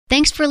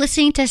Thanks for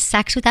listening to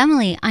Sex with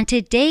Emily. On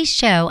today's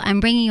show, I'm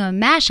bringing you a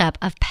mashup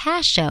of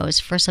past shows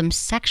for some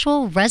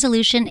sexual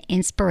resolution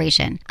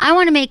inspiration. I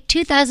want to make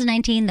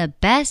 2019 the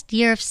best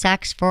year of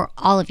sex for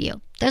all of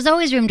you. There's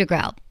always room to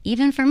grow,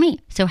 even for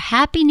me. So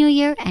Happy New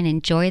Year and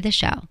enjoy the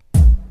show.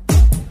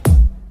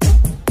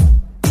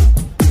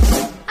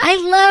 I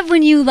love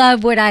when you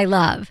love what I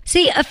love.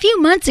 See, a few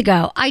months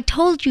ago, I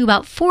told you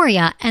about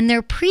Foria and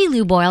their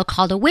pre-lube oil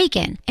called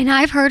Awaken, and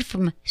I've heard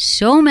from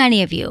so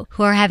many of you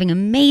who are having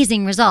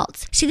amazing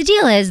results. See, the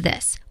deal is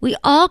this. We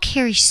all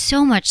carry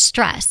so much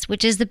stress,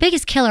 which is the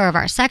biggest killer of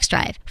our sex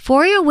drive.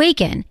 Foria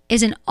Awaken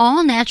is an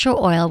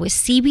all-natural oil with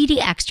CBD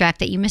extract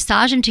that you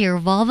massage into your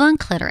vulva and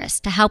clitoris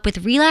to help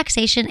with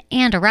relaxation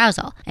and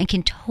arousal, and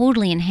can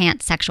totally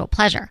enhance sexual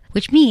pleasure,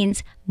 which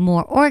means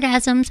more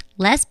orgasms,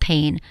 less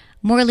pain,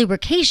 more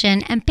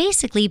lubrication, and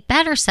basically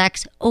better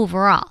sex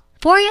overall.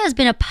 Foria has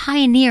been a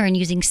pioneer in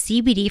using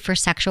CBD for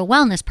sexual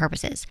wellness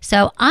purposes.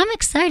 So I'm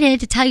excited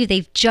to tell you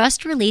they've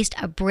just released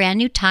a brand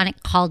new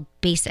tonic called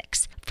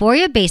Basics.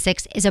 Foria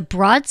Basics is a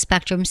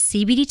broad-spectrum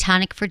CBD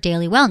tonic for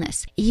daily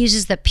wellness. It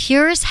uses the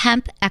purest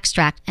hemp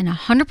extract and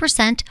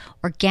 100%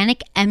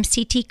 organic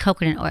MCT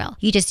coconut oil.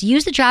 You just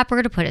use the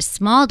dropper to put a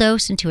small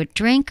dose into a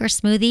drink or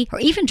smoothie,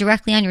 or even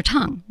directly on your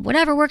tongue,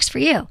 whatever works for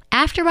you.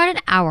 After about an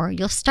hour,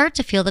 you'll start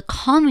to feel the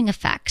calming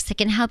effects that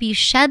can help you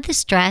shed the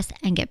stress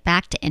and get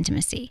back to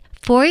intimacy.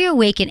 Foria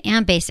Awaken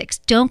and Basics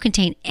don't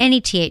contain any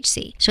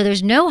THC, so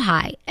there's no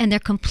high, and they're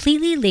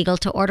completely legal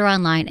to order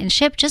online and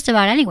ship just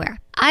about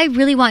anywhere. I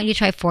really want you to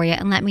try Foria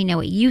and let me know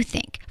what you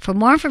think. For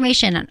more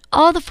information on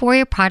all the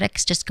Foria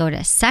products, just go to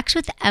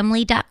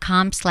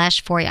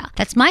sexwithemily.com/Foria.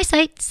 That's my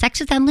site,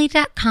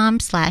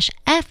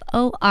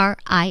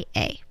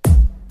 sexwithemily.com/FORIA.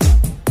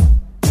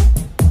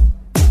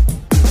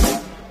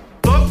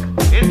 Look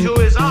into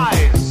his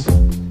eyes.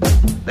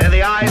 They're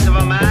the eyes of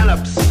a man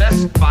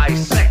obsessed by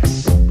sex.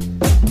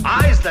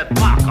 Eyes that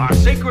mock our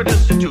sacred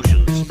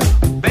institutions.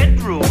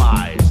 Bedroom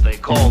eyes, they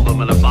call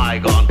them in a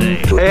bygone day.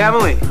 Hey,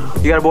 Emily,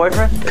 you got a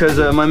boyfriend? Because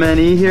my man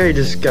E here, he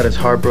just got his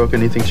heart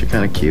broken. He thinks you're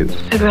kind of cute.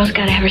 A girl's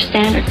got to have her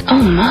standards. Oh,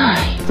 my.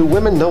 Do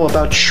women know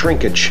about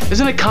shrinkage?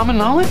 Isn't it common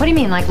knowledge? What do you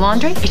mean, like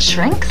laundry? It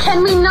shrinks?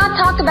 Can we not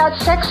talk about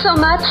sex so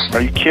much?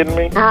 Are you kidding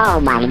me? Oh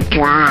my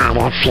God,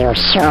 it feels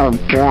so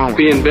good.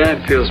 Being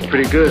bad feels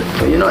pretty good.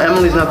 But you know,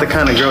 Emily's not the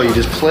kind of girl you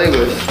just play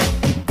with.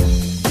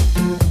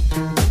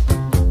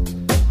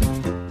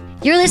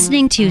 You're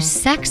listening to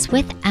Sex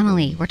with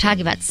Emily. We're talking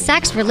about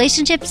sex,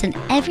 relationships, and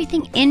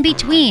everything in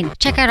between.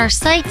 Check out our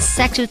site,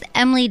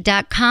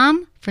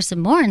 sexwithemily.com, for some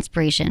more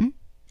inspiration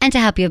and to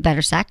help you have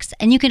better sex.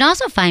 And you can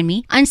also find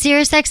me on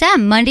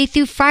SiriusXM Monday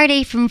through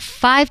Friday from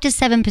 5 to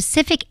 7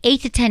 Pacific,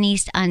 8 to 10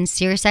 East on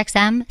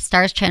SiriusXM,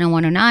 Stars Channel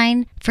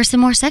 109, for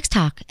some more sex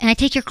talk. And I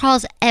take your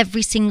calls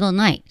every single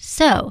night.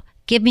 So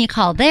give me a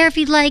call there if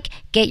you'd like.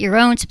 Get your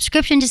own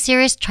subscription to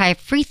Sirius. Try a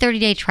free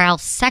 30-day trial,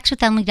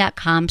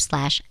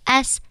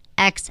 sexwithemily.com/SXM.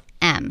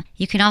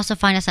 You can also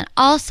find us on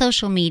all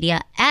social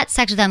media at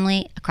Sex with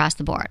Emily across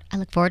the board. I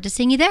look forward to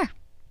seeing you there.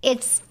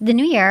 It's the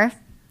new year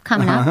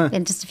coming up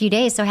in just a few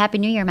days, so Happy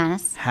New Year,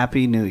 Manus.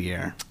 Happy New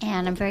Year.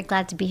 And I'm very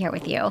glad to be here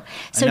with you.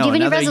 So know,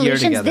 given your another year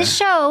resolutions, together. this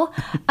show,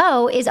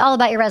 is all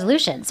about your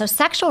resolutions. So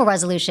sexual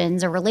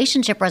resolutions or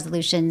relationship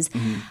resolutions.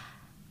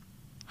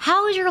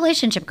 How is your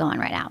relationship going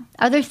right now?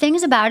 Are there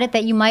things about it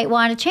that you might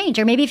want to change?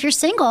 Or maybe if you're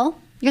single,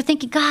 you're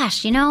thinking,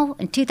 gosh, you know,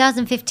 in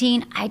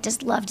 2015, I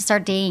just love to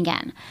start dating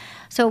again.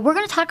 So we're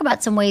going to talk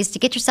about some ways to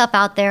get yourself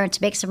out there and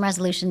to make some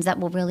resolutions that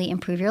will really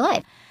improve your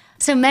life.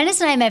 So Menace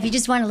and I met, if you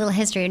just want a little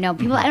history,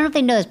 people, I don't know if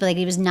they know this, but like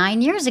it was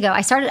 9 years ago. I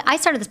started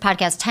this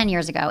podcast 10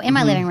 years ago in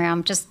my living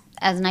room, just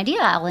as an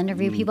idea. I'll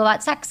interview people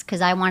about sex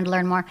because I wanted to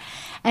learn more.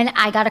 And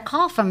I got a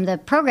call from the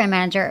program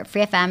manager at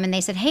Free FM, and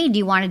they said, hey, do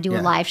you want to do a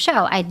live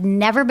show? I'd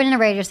never been in a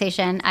radio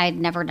station. I'd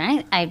never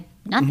done anything.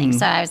 Nothing.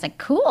 So I was like,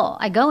 cool.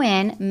 I go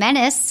in.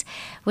 Menace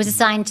was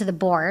assigned to the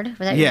board,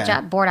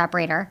 board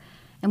operator,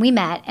 and we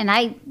met. And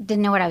I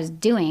didn't know what I was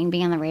doing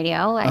being on the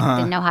radio. I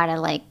didn't know how to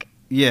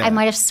I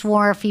might have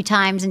swore a few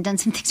times and done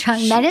some things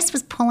wrong. Menace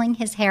was pulling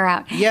his hair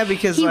out. Yeah,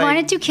 because he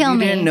wanted to kill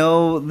me. Didn't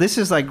know this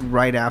is like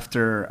right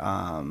after,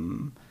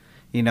 the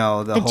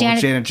whole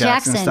Janet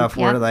Jackson stuff,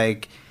 where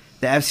like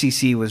the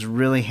FCC was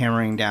really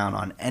hammering down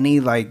on any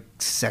like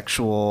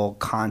sexual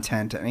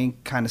content, any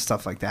kind of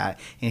stuff like that.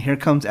 And here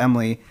comes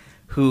Emily,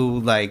 who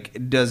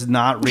like does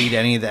not read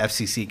any of the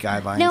FCC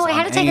guidelines. No, I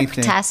had to take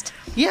a test.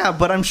 Yeah,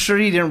 but I'm sure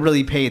you didn't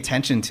really pay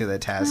attention to the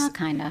test. Oh,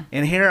 kind of.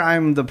 And here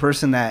I'm the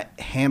person that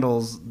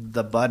handles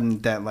the button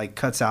that like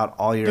cuts out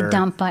all your... The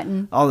dump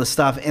button. All the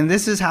stuff. And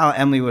this is how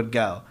Emily would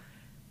go.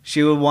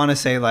 She would want to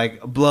say like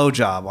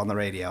blowjob on the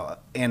radio.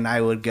 And I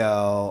would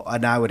go,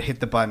 and I would hit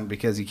the button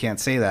because you can't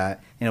say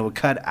that. And it would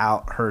cut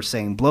out her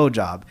saying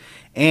blowjob.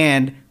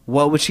 And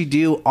what would she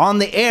do on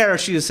the air?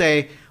 She would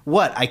say...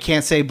 What? I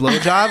can't say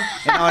blowjob?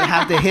 And I would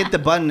have to hit the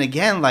button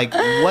again. Like,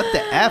 what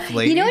the F,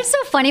 lady? You know what's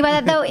so funny about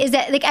that, though, is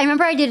that, like, I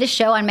remember I did a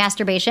show on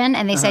masturbation,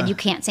 and they said you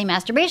can't say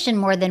masturbation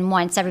more than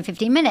once every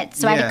 15 minutes.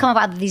 So I had to come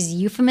up with these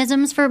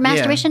euphemisms for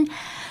masturbation.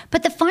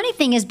 But the funny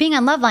thing is, being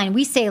on Loveline,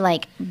 we say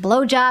like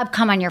blowjob,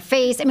 come on your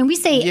face. I mean, we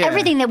say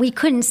everything that we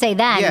couldn't say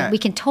then. We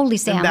can totally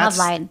say on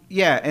Loveline.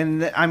 Yeah,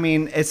 and I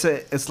mean, it's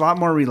a lot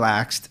more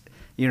relaxed.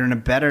 You're in a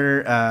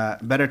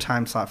better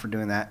time slot for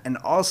doing that, and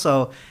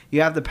also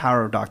you have the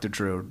power of Dr.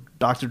 Drew.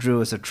 Dr.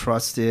 Drew is a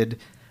trusted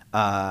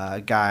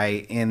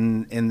guy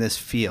in this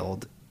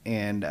field,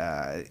 and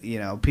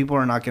people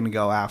are not going to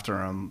go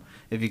after him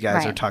if you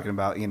guys are talking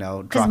about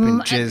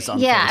dropping jizz on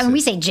faces. I mean, we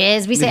say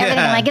jizz, we say everything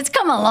like it's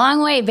come a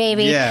long way,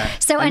 baby. Yeah.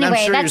 So and anyway,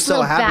 I'm sure that's you're a so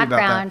little happy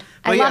background. About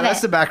that. But I love that's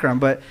it. the background.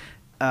 But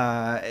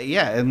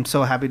I'm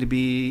so happy to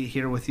be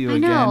here with you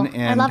again. I know.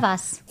 And I love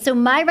us. So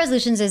my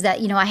resolutions is that,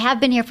 I have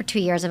been here for 2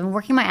 years. I've been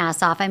working my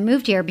ass off. I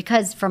moved here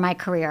for my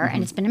career,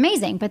 and it's been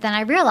amazing. But then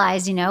I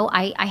realized,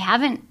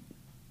 I've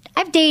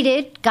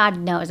dated. God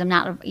knows I'm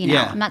not,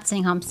 I'm not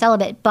sitting home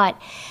celibate. But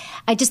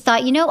I just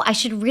thought, I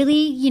should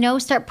really,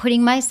 start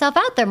putting myself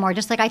out there more,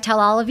 just like I tell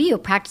all of you,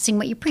 practicing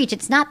what you preach.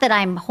 It's not that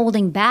I'm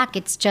holding back.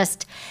 It's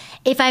just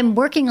if I'm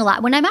working a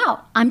lot, when I'm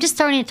out, I'm just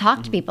starting to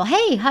talk to people.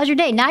 Hey, how's your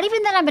day? Not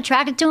even that I'm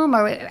attracted to them,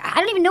 or I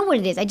don't even know what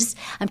it is.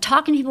 I'm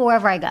talking to people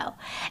wherever I go.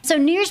 So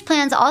New Year's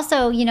plans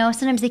also,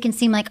 sometimes they can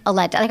seem like a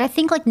letdown. Like I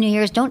think like New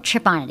Year's, don't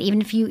trip on it. Even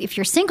if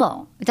you're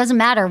single, it doesn't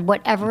matter,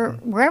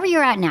 wherever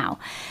you're at now.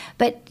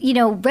 But,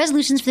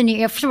 resolutions for the new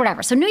year, for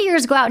whatever. So New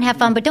Year's, go out and have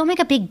fun, but don't make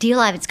a big deal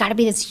out of it. It's got to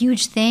be this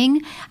huge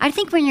thing. I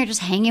think when you're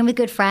just hanging with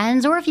good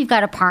friends, or if you've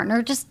got a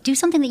partner, just do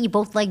something that you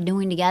both like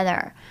doing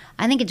together.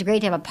 I think it's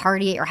great to have a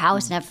party at your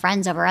house and have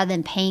friends over rather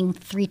than paying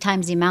 3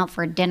 times the amount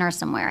for a dinner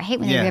somewhere. I hate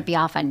when they rip you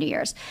off on New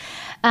Year's.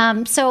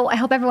 So I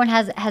hope everyone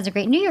has a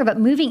great New Year. But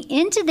moving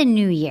into the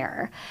new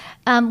year,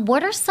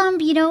 what are some,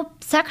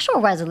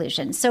 sexual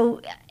resolutions?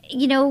 So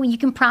you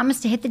can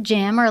promise to hit the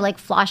gym or like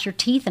floss your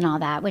teeth and all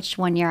that, which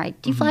one year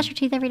do you floss your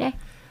teeth every day?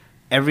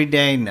 Every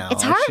day, no.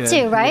 It's hard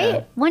to, right?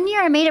 Yeah. One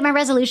year I made it my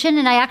resolution,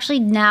 and I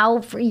actually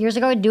now, years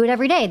ago, I do it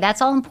every day.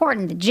 That's all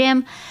important, the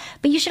gym.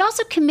 But you should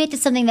also commit to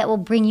something that will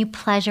bring you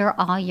pleasure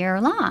all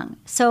year long.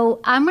 So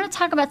I'm going to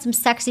talk about some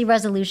sexy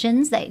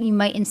resolutions that you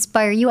might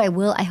inspire you.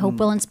 I hope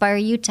will inspire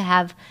you to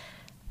have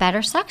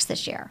better sex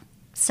this year.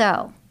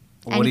 So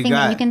anything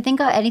that you can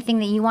think of, anything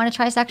that you want to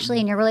try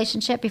sexually in your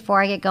relationship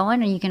before I get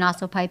going, or you can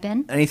also pipe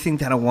in? Anything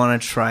that I want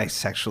to try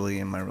sexually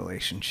in my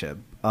relationship.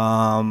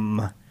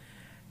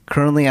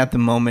 Currently, at the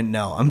moment,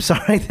 no. I'm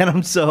sorry that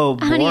I'm so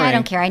boring. Honey, I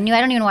don't care. I don't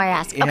even know why I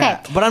asked. Yeah, okay.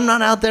 But I'm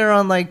not out there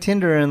on like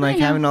Tinder and like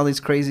having all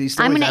these crazy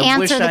stories. I'm going to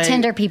answer the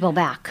Tinder people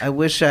back. I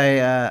wish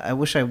I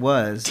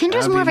was.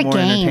 Tinder's more of a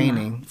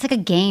game. It's like a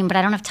game, but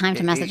I don't have time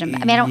to message them.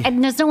 I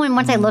mean, there's no one,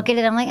 once I look at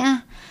it, I'm like,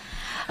 eh.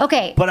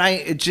 Okay.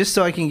 But just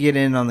so I can get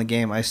in on the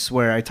game, I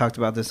swear I talked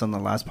about this on the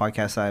last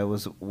podcast I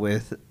was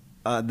with,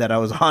 that I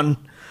was on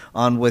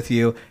with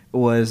you,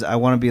 was I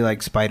want to be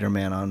like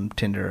Spider-Man on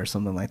Tinder or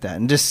something like that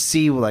and just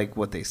see like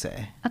what they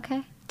say.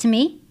 Okay. To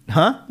me?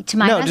 Huh? To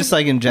my No, just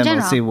like in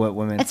general, see what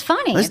women... It's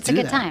funny. It's a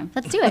good time.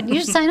 Let's do it. You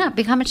just sign up.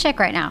 Become a chick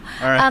right now.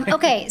 All right.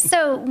 Okay,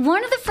 so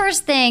one of the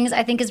first things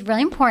I think is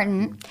really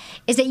important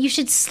is that you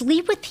should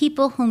sleep with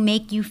people who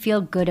make you feel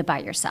good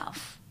about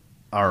yourself.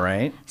 All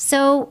right.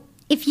 So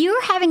if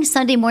you're having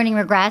Sunday morning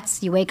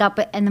regrets, you wake up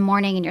in the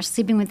morning and you're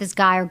sleeping with this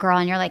guy or girl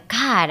and you're like,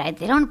 God,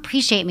 they don't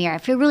appreciate me, or I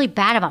feel really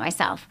bad about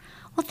myself.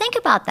 Well, think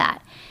about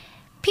that.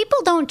 People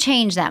don't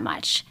change that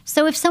much.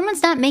 So if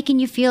someone's not making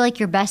you feel like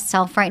your best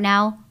self right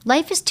now,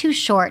 life is too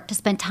short to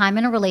spend time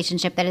in a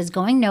relationship that is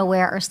going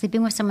nowhere or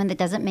sleeping with someone that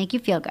doesn't make you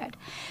feel good.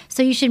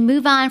 So you should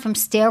move on from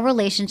stale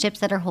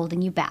relationships that are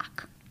holding you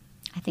back.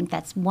 I think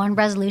that's one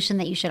resolution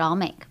that you should all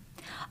make.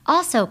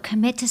 Also,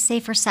 commit to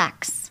safer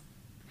sex.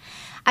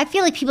 I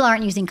feel like people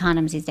aren't using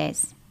condoms these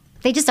days.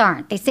 They just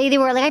aren't. They say they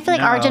were. Like I feel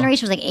like our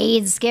generation was like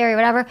AIDS, scary,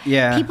 whatever.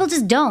 Yeah. People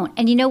just don't.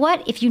 And you know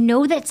what? If you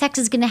know that sex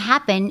is going to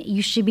happen,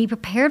 you should be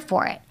prepared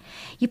for it.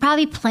 You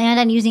probably planned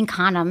on using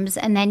condoms,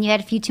 and then you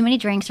had a few too many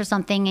drinks or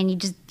something,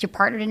 and your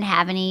partner didn't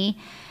have any,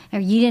 or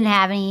you didn't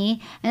have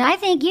any. And I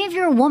think if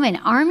you're a woman,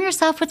 arm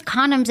yourself with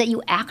condoms that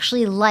you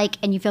actually like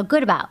and you feel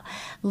good about.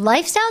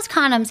 Lifestyles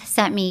Condoms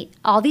sent me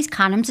all these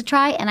condoms to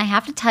try, and I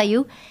have to tell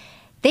you,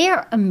 they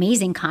are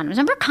amazing condoms.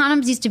 Remember,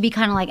 condoms used to be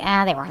kind of like,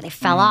 they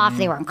fell off,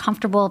 they were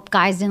uncomfortable,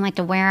 guys didn't like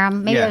to wear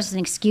them. Maybe that was an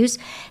excuse.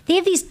 They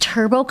have these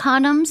turbo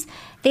condoms.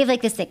 They have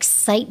like this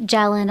Excite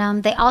gel in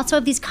them. They also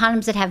have these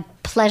condoms that have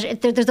pleasure.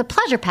 There's a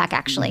pleasure pack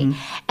actually,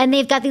 and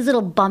they've got these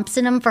little bumps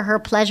in them for her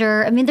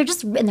pleasure. I mean, they're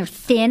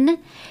thin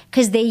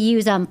because they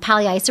use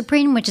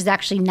polyisoprene, which is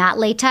actually not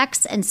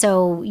latex, and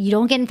so you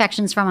don't get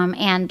infections from them,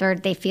 and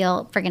they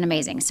feel friggin'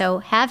 amazing. So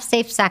have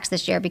safe sex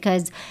this year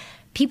because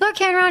people are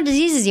carrying around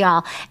diseases,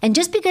 y'all. And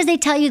just because they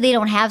tell you they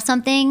don't have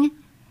something,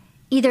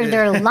 either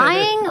they're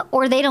lying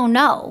or they don't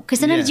know. Because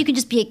sometimes you can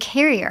just be a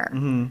carrier.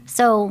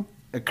 So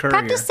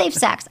practice safe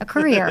sex, a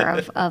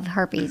courier of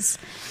herpes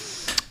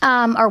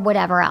or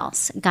whatever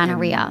else,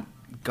 gonorrhea.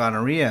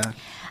 Gonorrhea,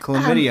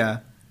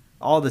 chlamydia,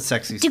 all the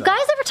sexy stuff. Do guys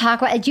ever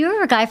talk about, do you ever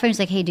have a guy friend who's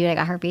like, hey, dude, I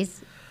got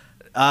herpes?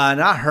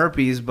 Not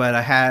herpes, but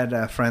I had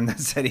a friend that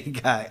said he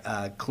got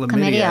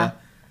chlamydia.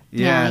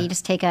 Yeah, you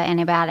just take an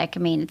antibiotic. I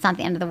mean, it's not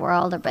the end of the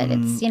world, but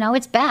it's,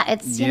 it's bad.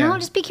 It's,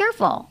 just be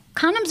careful.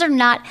 condoms are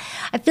not,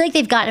 I feel like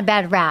they've gotten a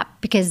bad rap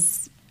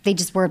because they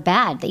just were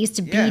bad. They used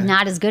to be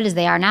not as good as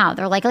they are now.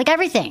 They're like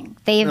everything.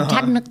 They've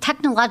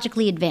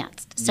technologically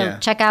advanced. So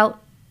check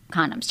out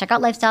condoms. Check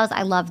out Lifestyles.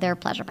 I love their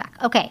pleasure pack.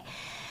 Okay.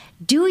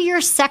 Do your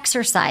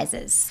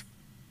sexercises.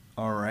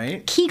 All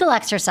right. Kegel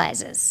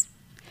exercises.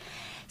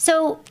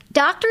 So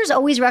doctors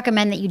always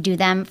recommend that you do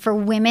them for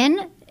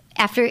women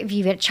after, if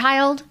you've had a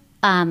child,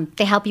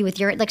 they help you with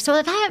your,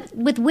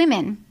 with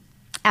women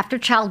after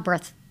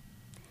childbirth,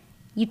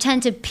 you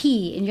tend to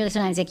pee and you're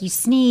sometimes like you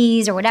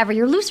sneeze or whatever,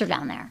 you're looser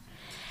down there.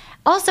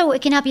 Also,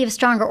 it can help you have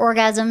stronger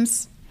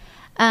orgasms.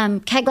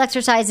 Kegel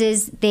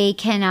exercises, they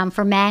can,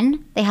 for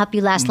men, they help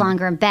you last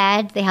longer in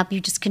bed. They help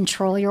you just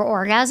control your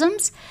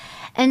orgasms.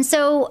 And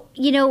so,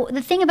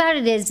 the thing about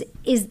it is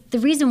the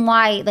reason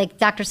why,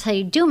 doctors tell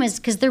you to do them is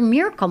because they're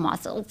miracle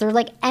muscles. They're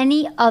like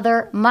any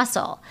other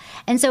muscle.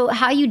 And so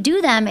how you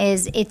do them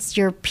is it's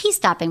your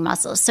pee-stopping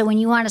muscles. So when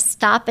you want to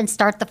stop and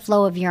start the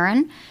flow of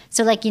urine,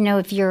 so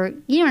if you're,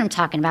 you know what I'm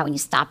talking about when you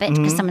stop it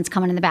because someone's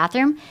coming in the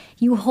bathroom,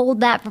 you hold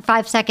that for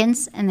 5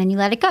 seconds and then you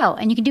let it go.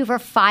 And you can do it for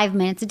 5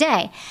 minutes a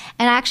day.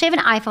 And I actually have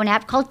an iPhone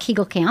app called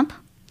Kegel Camp.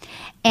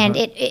 And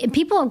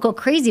people go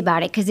crazy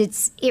about it because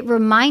it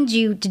reminds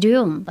you to do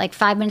them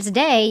 5 minutes a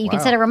day. You can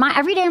set a reminder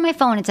every day on my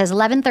phone. It says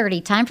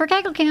 11:30, time for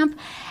Kegel Camp,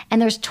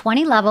 and there's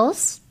 20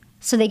 levels,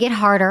 so they get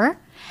harder.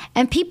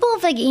 And people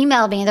have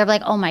emailed me and they're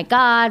like, "Oh my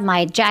God,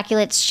 my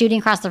ejaculate's shooting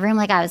across the room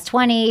like I was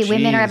 20. Jeez.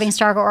 Women are having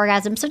stronger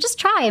orgasms." So just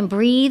try and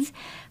breathe,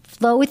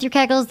 flow with your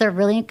Kegels. They're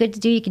really good to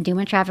do. You can do them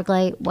in a traffic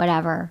light,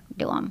 whatever.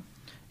 Do them.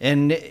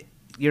 And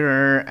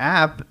your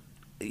app,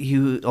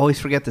 you always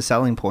forget the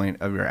selling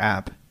point of your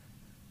app.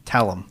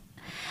 Tell them.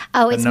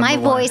 Oh, it's my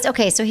voice.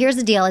 Okay, so here's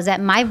the deal is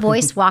that my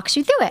voice walks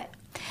you through it.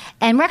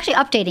 And we're actually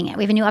updating it.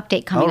 We have a new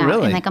update coming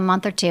out in a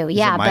month or two. Is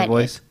it my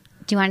voice?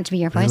 Do you want it to be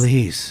your voice?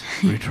 Release.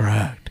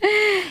 Retract.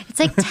 It's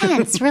like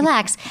tense,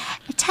 relax.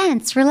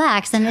 Tense,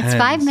 relax. And it's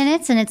 5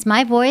 minutes and it's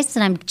my voice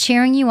and I'm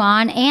cheering you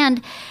on.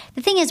 And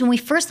the thing is, when we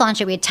first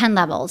launched it, we had 10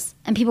 levels.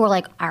 And people were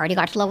like, I already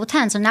got to level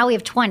 10. So now we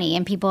have 20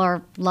 and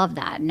people love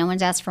that. No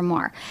one's asked for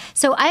more.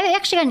 So I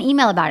actually got an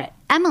email about it.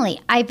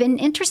 Emily, I've been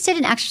interested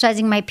in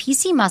exercising my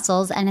PC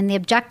muscles, and in the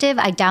objective,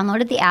 I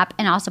downloaded the app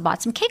and also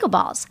bought some Kegel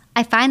balls.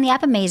 I find the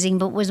app amazing,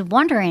 but was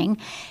wondering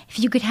if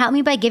you could help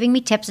me by giving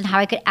me tips on how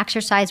I could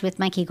exercise with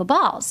my Kegel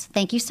balls.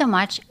 Thank you so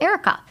much,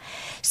 Erica.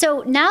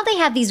 So now they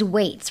have these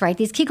weights, right?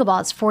 These Kegel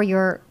balls for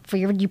your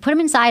you put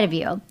them inside of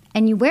you,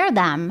 and you wear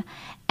them.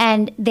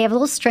 And they have a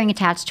little string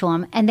attached to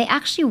them, and they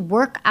actually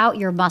work out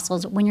your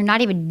muscles when you're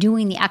not even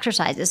doing the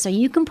exercises. So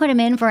you can put them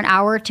in for an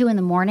hour or two in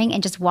the morning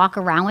and just walk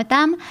around with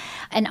them.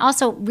 And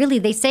also, really,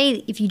 they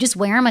say if you just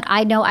wear them,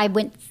 I know I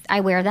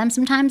wear them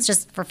sometimes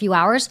just for a few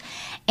hours.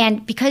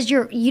 And because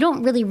you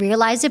don't really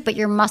realize it, but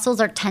your muscles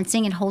are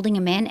tensing and holding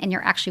them in, and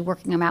you're actually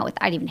working them out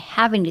without even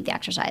having to do the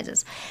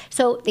exercises.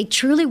 So they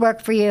truly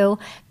work for you.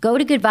 Go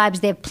to Good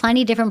Vibes. They have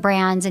plenty of different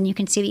brands, and you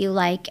can see what you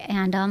like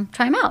and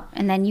try them out.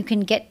 And then you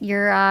can get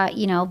your,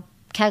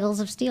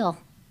 Kegels of steel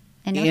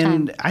in no time.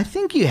 And I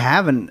think you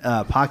have a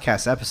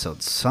podcast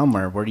episode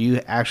somewhere where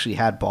you actually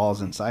had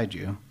balls inside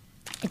you.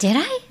 Did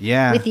I?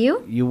 Yeah. With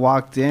you? You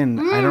walked in.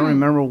 I don't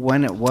remember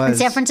when it was. In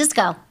San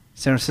Francisco.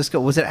 San Francisco.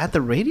 Was it at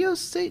the radio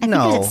station?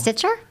 I think it was at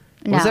Stitcher?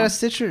 No. Was that a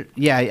Stitcher?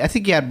 Yeah, I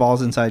think you had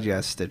balls inside you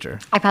at Stitcher.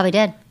 I probably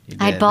did.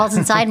 I had balls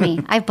inside me.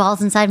 I have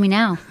balls inside me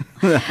now.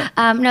 No,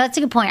 that's a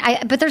good point.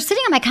 But they're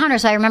sitting on my counter,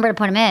 so I remember to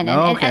put them in.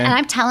 And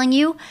I'm telling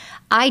you,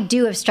 I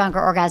do have stronger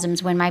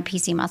orgasms when my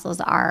PC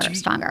muscles are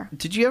stronger.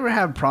 Did you ever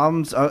have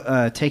problems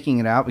taking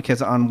it out?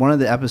 Because on one of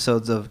the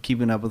episodes of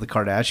Keeping Up with the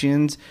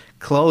Kardashians,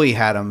 Khloe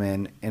had them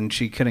in, and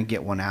she couldn't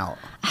get one out.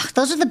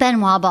 Those are the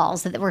Benoit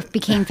balls that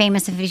became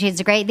famous in 50 Shades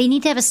of Grey. They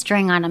need to have a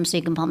string on them so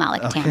you can pull them out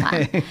like a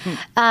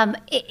tampon.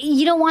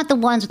 You don't want the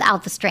ones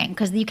without the string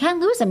because you can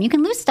lose them. You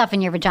can lose stuff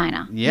in your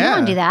vagina. Yeah. You don't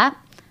want to do that.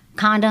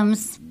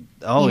 Condoms.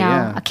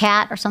 Yeah. A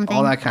cat or something.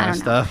 All that kind of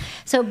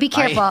stuff. So be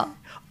careful.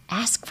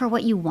 Ask for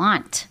what you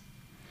want.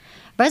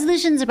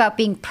 Resolutions about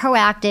being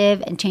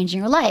proactive and changing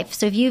your life.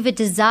 So if you have a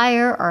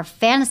desire or a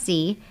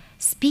fantasy,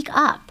 speak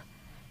up.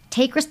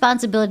 Take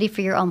responsibility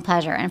for your own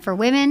pleasure. And for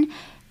women,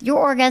 your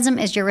orgasm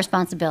is your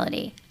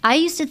responsibility. I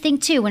used to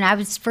think too, when I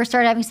was first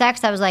started having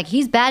sex, I was like,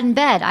 he's bad in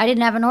bed. I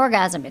didn't have an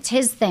orgasm. It's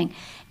his thing.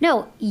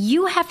 No,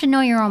 you have to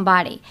know your own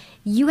body.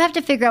 You have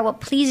to figure out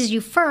what pleases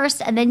you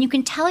first, and then you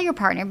can tell your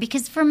partner.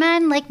 Because for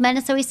men, like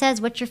Menace always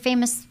says, what's your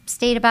famous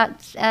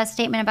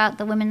statement about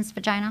the women's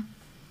vagina?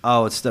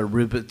 Oh, it's the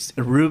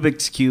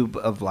Rubik's Cube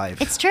of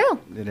life. It's true.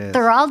 It is.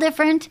 They're all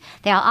different.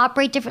 They all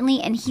operate differently.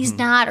 And he's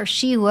not, or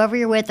she, whoever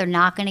you're with, they're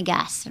not going to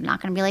guess. They're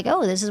not going to be like,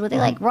 oh, this is what they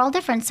like. We're all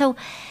different. So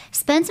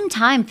spend some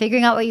time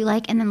figuring out what you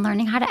like and then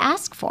learning how to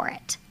ask for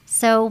it.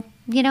 So,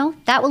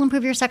 that will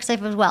improve your sex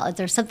life as well. If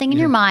there's something in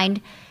your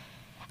mind.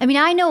 I mean,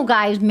 I know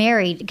guys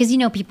married, because,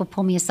 people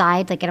pull me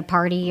aside, like at a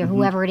party or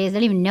whoever it is. They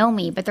don't even know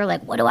me, but they're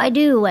like, what do I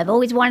do? I've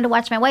always wanted to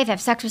watch my wife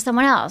have sex with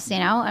someone else,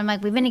 I'm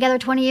like, we've been together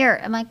 20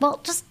 years. I'm like, well,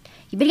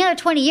 you've been together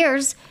 20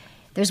 years.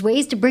 There's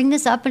ways to bring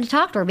this up and to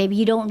talk to her. Maybe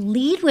you don't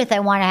lead with, I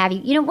want to have you.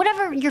 You know,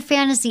 whatever your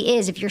fantasy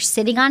is, if you're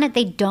sitting on it,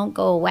 they don't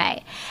go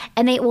away.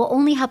 And they will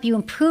only help you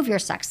improve your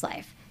sex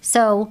life.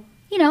 So,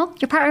 you know,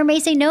 your partner may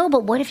say no,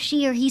 but what if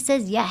she or he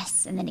says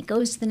yes? And then it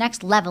goes to the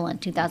next level in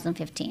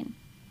 2015.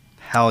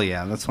 Hell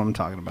yeah, that's what I'm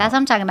talking about. That's what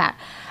I'm talking about.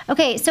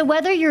 Okay, so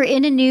whether you're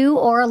in a new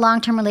or a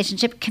long-term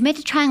relationship, commit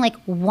to trying like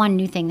one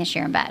new thing this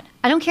year in bed.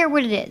 I don't care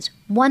what it is.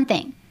 One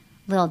thing.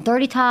 A little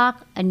dirty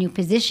talk, a new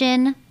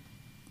position,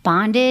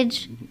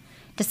 bondage,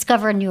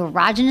 discover a new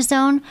erogenous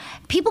zone.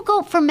 People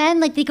go for men,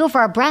 like they go for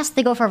our breast,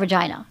 they go for our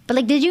vagina. But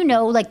like, did you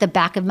know, like the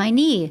back of my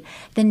knee,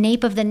 the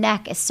nape of the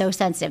neck is so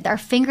sensitive. Our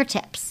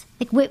fingertips,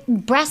 like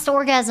breast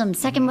orgasm,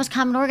 second most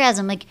common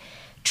orgasm, like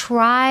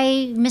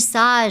try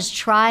massage,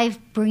 try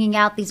bringing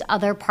out these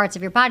other parts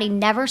of your body.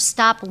 Never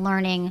stop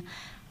learning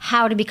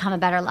how to become a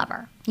better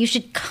lover. You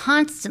should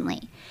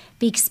constantly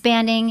be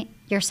expanding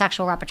your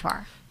sexual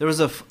repertoire. There was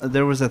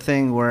a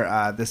thing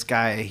where this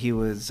guy, he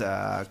was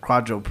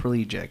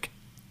quadriplegic.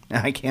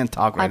 I can't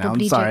talk right now.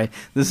 I'm sorry.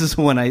 This is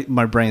when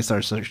my brain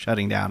starts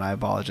shutting down. I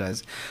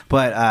apologize.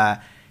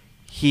 But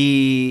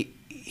he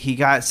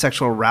got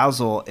sexual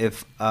arousal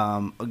if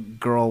a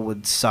girl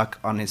would suck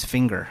on his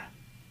finger.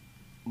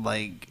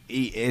 Like,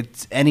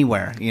 it's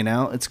anywhere, you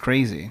know? It's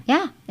crazy.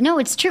 Yeah. No,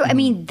 it's true. I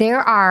mean, there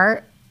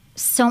are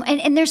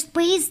and there's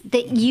ways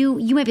that you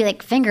might be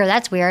like, finger,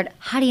 that's weird.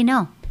 How do you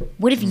know?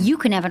 What if you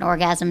can have an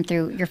orgasm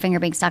through your finger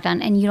being sucked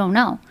on and you don't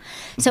know?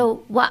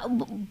 So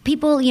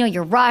people, you know,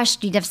 you're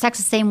rushed, you have sex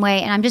the same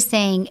way. And I'm just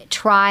saying,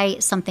 try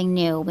something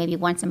new, maybe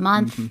once a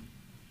month,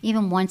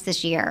 even once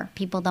this year.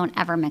 People don't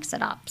ever mix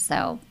it up.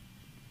 So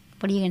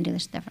what are you going to do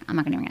this different? I'm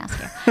not going to even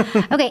ask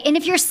you. Okay. And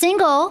if you're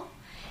single,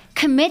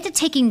 commit to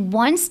taking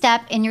one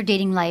step in your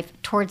dating life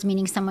towards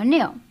meeting someone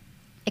new.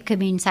 It could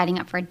mean signing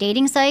up for a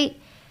dating site,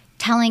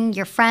 telling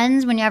your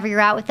friends whenever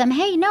you're out with them,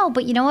 hey, no,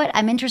 but you know what?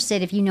 I'm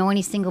interested. If you know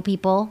any single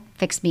people,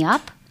 fix me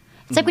up.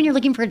 It's like when you're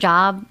looking for a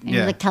job and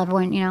you like tell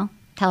everyone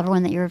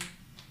that you're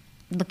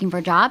looking for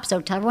a job.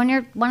 So tell everyone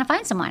you want to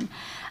find someone.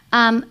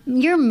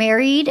 Your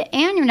married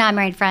and your not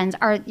married friends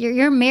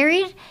your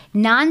married,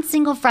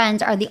 non-single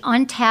friends are the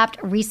untapped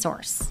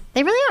resource.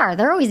 They really are.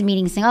 They're always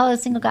meeting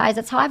single guys.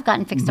 That's how I've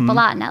gotten fixed up a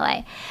lot in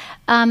LA.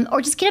 Or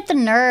just get up the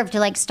nerve to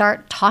like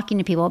start talking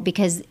to people,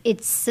 because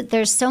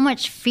there's so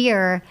much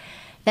fear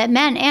that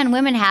men and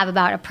women have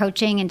about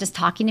approaching and just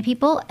talking to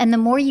people. And the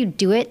more you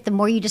do it, the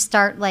more you just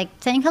start like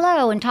saying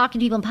hello and talking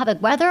to people in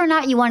public, whether or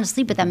not you want to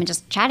sleep with them and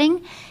just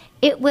chatting,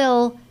 it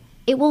will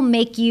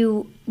make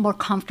you more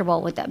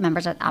comfortable with the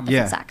members of the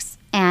opposite sex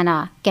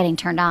and getting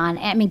turned on.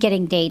 I mean,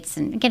 getting dates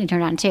and getting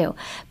turned on too.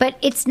 But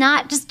it's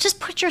not, just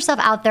put yourself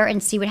out there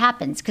and see what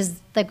happens.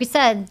 Because like we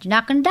said, you're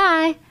not going to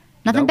die.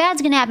 Nothing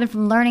bad's going to happen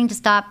from learning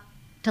to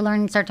learn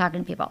and start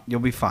talking to people.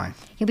 You'll be fine.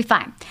 You'll be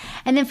fine.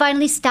 And then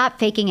finally, stop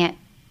faking it.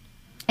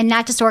 And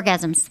not just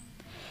orgasms.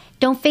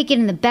 Don't fake it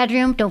in the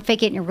bedroom. Don't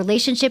fake it in your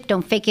relationship.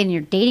 Don't fake it in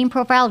your dating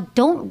profile.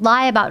 Don't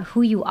lie about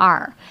who you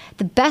are.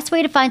 The best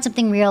way to find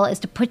something real is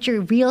to put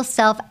your real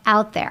self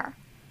out there.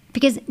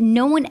 Because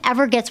no one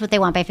ever gets what they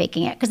want by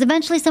faking it. Because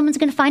eventually someone's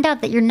going to find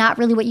out that you're not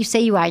really what you say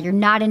you are. You're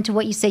not into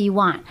what you say you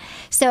want.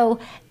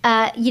 So,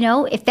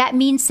 if that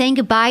means saying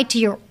goodbye to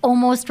your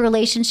almost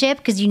relationship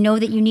because you know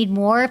that you need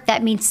more, if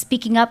that means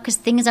speaking up because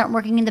things aren't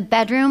working in the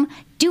bedroom,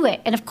 do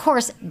it. And of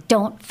course,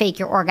 don't fake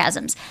your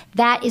orgasms.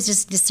 That is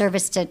just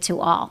disservice to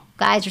all.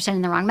 Guys, you're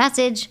sending the wrong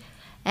message.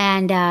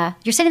 And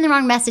you're sending the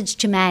wrong message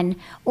to men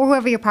or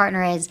whoever your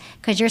partner is,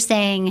 because you're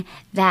saying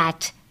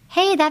that,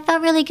 hey, that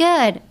felt really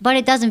good, but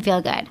it doesn't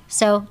feel good.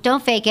 So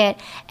don't fake it.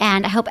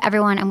 And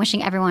I'm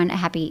wishing everyone a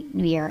happy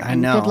new year.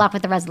 And good luck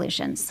with the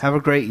resolutions. Have a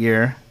great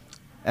year,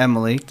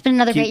 Emily. It's been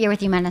another great year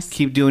with you, Menace.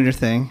 Keep doing your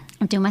thing.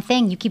 I'm doing my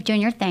thing. You keep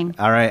doing your thing.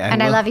 All right.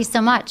 I love you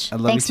so much.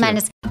 Thanks, you too.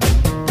 Menace.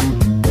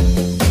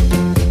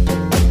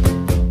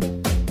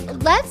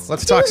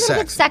 Let's talk do a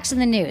little bit sex in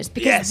the news,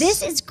 because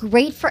this is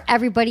great for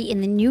everybody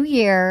in the new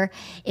year.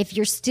 If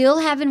you're still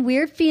having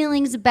weird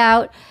feelings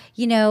about,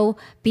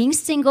 being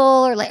single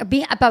or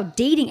about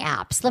dating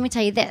apps, let me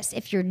tell you this.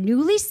 If you're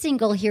newly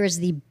single, here is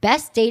the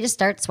best day to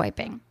start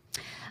swiping.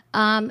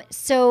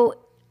 So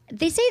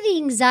they say the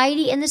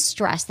anxiety and the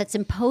stress that's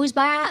imposed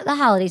by the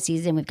holiday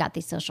season, we've got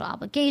these social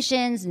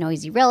obligations,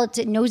 nosy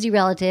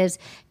relatives,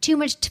 too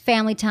much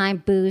family time,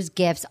 booze,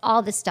 gifts,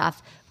 all this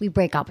stuff. We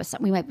break up with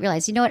something. We might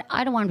realize, you know what?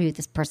 I don't want to be with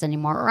this person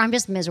anymore, or I'm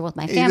just miserable with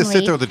my family. You just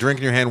sit there with a drink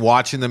in your hand,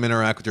 watching them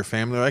interact with your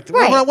family. Like,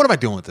 what am I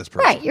doing with this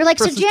person? Right. You're like,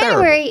 so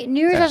January, terrible.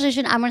 New Year's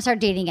resolution, I'm going to start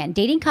dating again.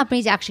 Dating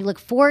companies actually look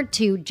forward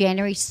to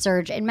January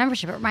surge in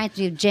membership. It reminds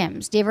me of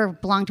gyms. Do you ever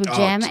belong to a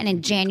gym? And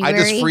in January, I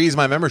just freeze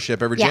my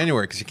membership every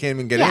January because you can't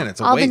even get in.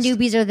 It's a all waste. The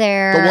newbies are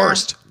there.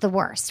 The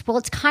worst. Well,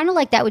 it's kind of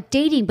like that with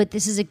dating, but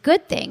this is a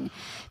good thing.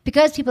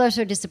 Because people are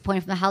so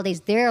disappointed from the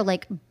holidays, their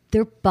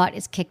butt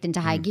is kicked into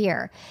high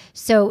gear.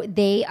 So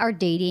they are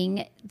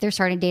dating, they're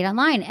starting to date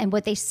online. And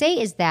what they say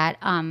is that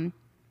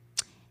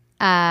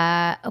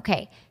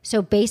Okay,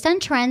 so based on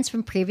trends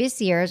from previous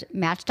years,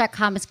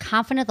 Match.com is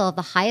confident they'll have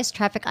the highest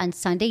traffic on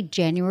Sunday,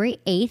 January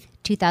 8th,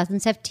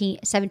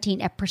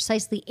 2017 at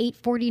precisely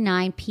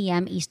 8:49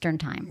 p.m. Eastern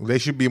Time. They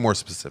should be more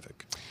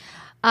specific.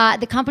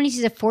 The company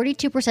sees a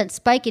 42%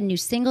 spike in new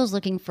singles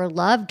looking for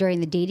love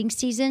during the dating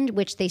season,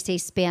 which they say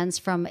spans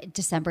from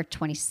December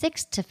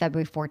 26th to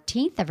February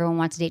 14th. Everyone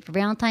wants to date for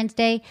Valentine's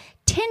Day.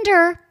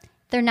 Tinder,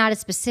 they're not as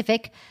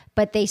specific,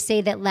 but they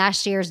say that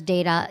last year's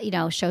data,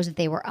 shows that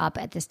they were up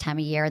at this time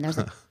of year, and there was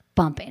a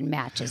bump in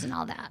matches and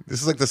all that.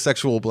 This is like the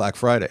sexual Black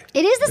Friday.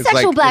 It is the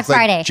sexual Black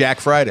Friday. Like Jack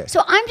Friday.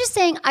 So I'm just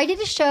saying, I did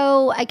a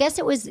show, I guess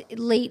it was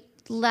late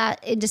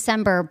in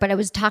December, but I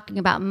was talking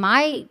about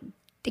my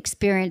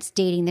experience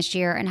dating this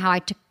year and how I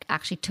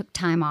actually took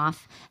time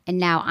off, and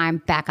now I'm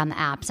back on the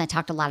apps. I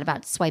talked a lot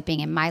about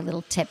swiping and my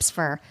little tips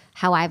for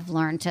how I've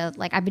learned to,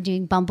 like, I've been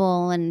doing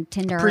Bumble and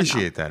Tinder.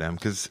 Appreciate that, Em,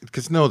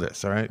 because know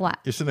this, all right? What?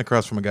 You're sitting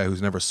across from a guy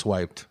who's never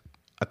swiped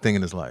a thing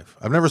in his life.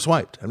 I've never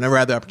swiped. I've never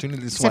had the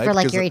opportunity to swipe. Except for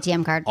like your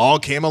ATM card. All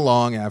came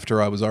along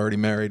after I was already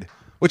married,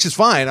 which is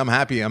fine. I'm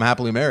happy. I'm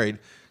happily married.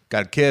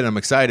 Got a kid. I'm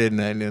excited,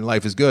 and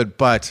life is good.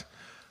 But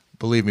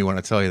believe me when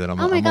I tell you that I'm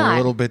a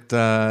little bit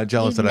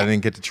jealous that I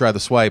didn't get to try the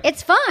swipe.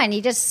 It's fun.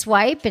 You just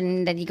swipe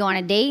and then you go on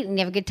a date and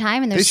you have a good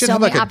time and there's so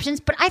many options.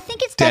 But I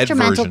think it's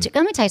detrimental to.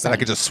 Let me tell you something. I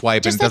could just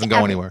swipe and it doesn't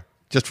go anywhere.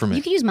 Just for me.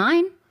 You could use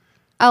mine.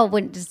 Oh,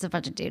 when just a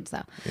bunch of dudes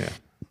though. Yeah.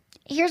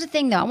 Here's the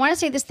thing though. I want to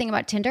say this thing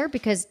about Tinder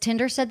because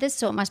Tinder said this,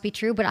 so it must be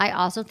true. But I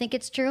also think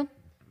it's true.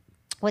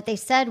 What they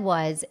said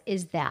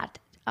is that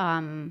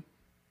I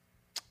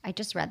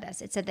just read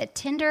this. It said that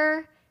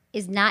Tinder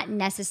is not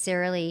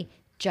necessarily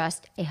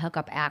just a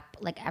hookup app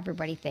like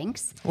everybody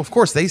thinks. Well, of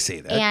course they say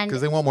that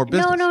because they want more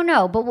business.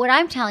 No. But what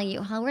I'm telling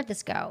you, where'd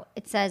this go?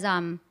 It says,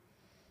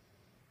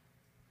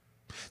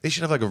 they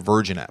should have like a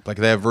virgin app. Like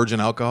they have virgin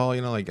alcohol,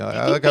 like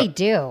I think they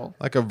do.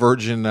 Like a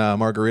virgin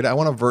margarita. I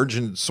want a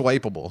virgin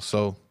swipeable,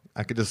 so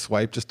I could just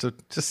swipe just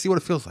to see what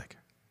it feels like.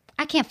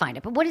 I can't find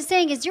it, but what it's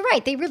saying is you're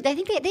right. I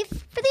think they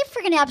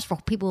freaking apps for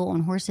people who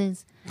own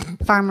horses,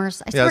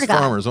 farmers. I swear to God,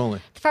 farmers only.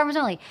 Farmers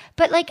only.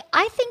 But like,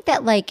 I think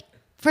that like.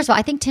 First of all,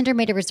 I think Tinder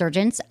made a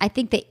resurgence. I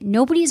think that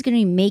nobody's going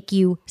to make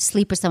you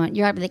sleep with someone.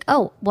 You're going to be like,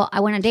 oh, well, I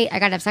went on a date. I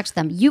got to have sex with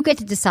them. You get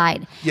to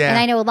decide. Yeah. And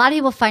I know a lot of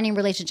people finding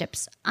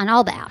relationships on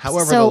all the apps.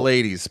 However, the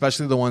ladies,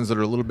 especially the ones that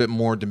are a little bit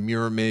more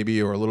demure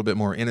maybe or a little bit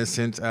more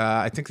innocent,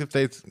 I think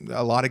if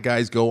a lot of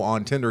guys go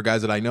on Tinder,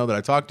 guys that I know that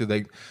I talk to,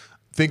 they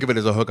think of it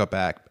as a hookup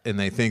app. And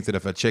they think that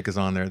if a chick is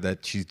on there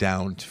that she's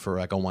down for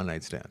like a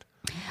one-night stand.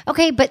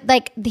 Okay, but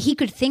like he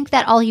could think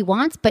that all he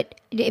wants, but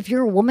if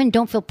you're a woman,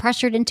 don't feel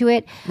pressured into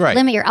it. Right.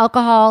 Limit your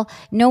alcohol.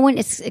 No one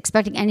is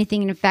expecting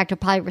anything, and in fact, will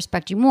probably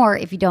respect you more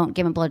if you don't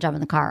give him a blowjob in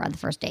the car on the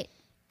first date.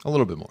 A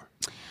little bit more.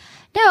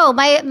 No,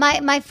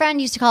 my friend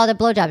used to call it a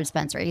blowjob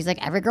dispenser. He's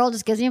like, every girl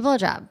just gives me a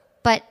blowjob,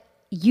 but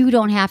you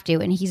don't have to,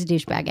 and he's a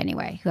douchebag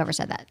anyway. Whoever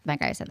said that, my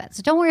guy said that.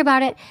 So don't worry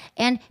about it,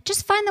 and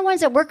just find the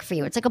ones that work for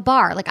you. It's like a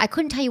bar. Like I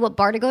couldn't tell you what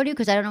bar to go to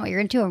because I don't know what you're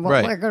into and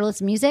where to go to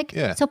listen to music.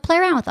 Yeah. So play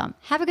around with them,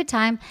 have a good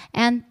time,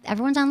 and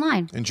everyone's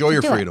online. Enjoy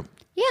your freedom.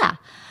 Yeah.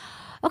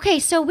 Okay,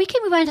 so we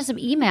can move on to some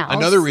emails.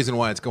 Another reason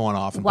why it's going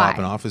off and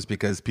popping off is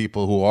because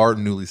people who are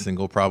newly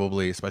single,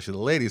 probably, especially the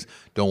ladies,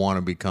 don't want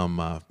to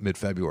become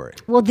mid-February.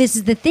 Well, this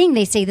is the thing.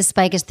 They say the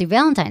spike is through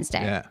Valentine's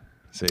Day. Yeah.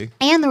 See?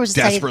 And there was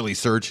desperately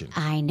searching.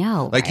 I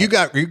know. Like you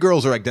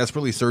girls are like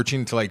desperately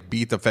searching to like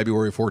beat the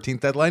February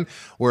 14th deadline,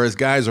 whereas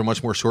guys are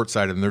much more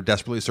short-sighted and they're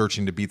desperately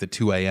searching to beat the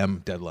 2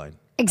 a.m. deadline.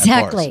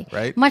 Exactly. Bars,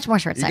 right? Much more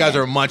short-sighted. You guys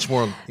are much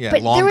more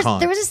but long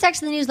con. There was a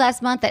section in the news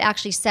last month that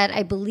actually said,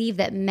 I believe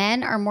that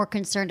men are more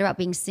concerned about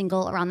being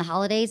single around the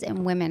holidays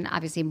and women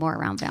obviously more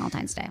around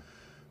Valentine's Day.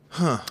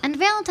 Huh. And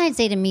Valentine's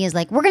Day to me is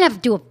like, we're going to have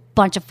to do a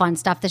bunch of fun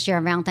stuff this year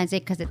on Valentine's Day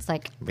because it's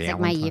like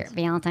my year.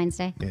 Valentine's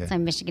Day. Yeah. So my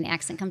Michigan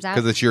accent comes out.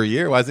 Because it's your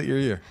year? Why is it your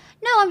year?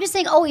 No, I'm just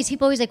saying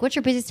people always like, what's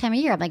your busiest time of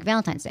year? I'm like,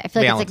 Valentine's Day. I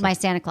feel like it's like my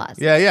Santa Claus.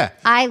 Yeah.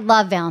 I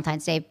love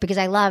Valentine's Day because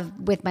I love,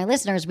 with my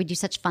listeners, we do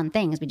such fun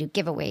things. We do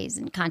giveaways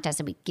and contests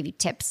and we give you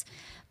tips.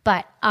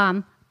 But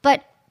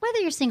whether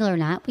you're single or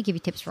not, we give you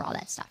tips for all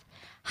that stuff.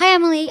 Hi,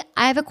 Emily.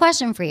 I have a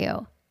question for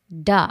you.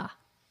 Duh.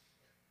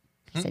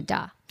 I said,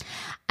 duh.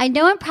 I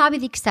know I'm probably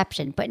the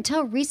exception, but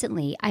until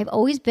recently, I've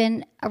always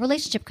been a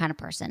relationship kind of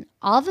person.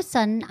 All of a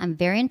sudden, I'm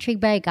very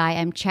intrigued by a guy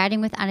I'm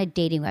chatting with on a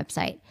dating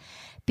website.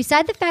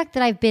 Beside the fact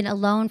that I've been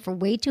alone for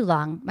way too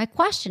long, my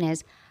question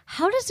is,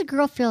 how does a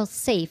girl feel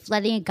safe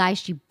letting a guy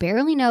she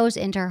barely knows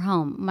into her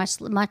home,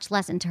 much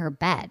less into her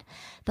bed?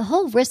 The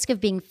whole risk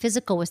of being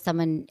physical with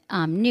someone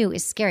new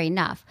is scary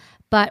enough,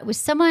 but with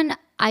someone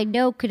I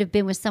know could have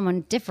been with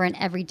someone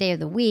different every day of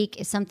the week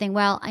is something,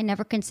 I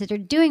never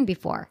considered doing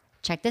before.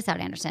 Check this out,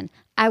 Anderson.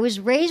 I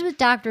was raised with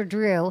Dr.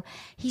 Drew.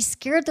 He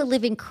scared the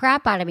living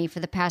crap out of me for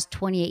the past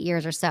 28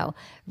 years or so.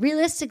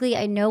 Realistically,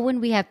 I know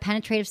when we have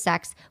penetrative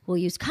sex, we'll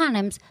use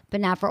condoms, but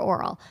not for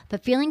oral.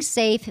 But feeling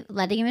safe,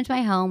 letting him into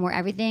my home where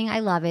everything I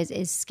love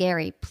is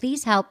scary.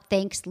 Please help.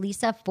 Thanks,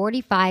 Lisa,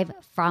 45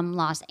 from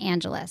Los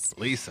Angeles.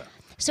 Lisa.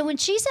 So when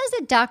she says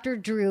that Dr.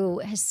 Drew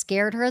has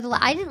scared her,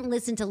 I didn't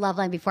listen to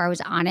Loveline before I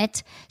was on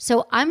it.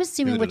 So I'm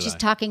assuming Neither what did she's I.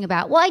 talking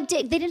about. Well, I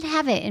did. They didn't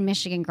have it in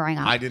Michigan growing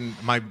up. I didn't.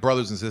 My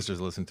brothers and sisters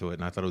listened to it,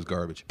 and I thought it was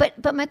garbage.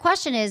 But my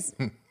question is,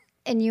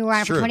 and you were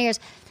on it for Sure. 20 years.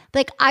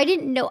 Like, I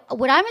didn't know.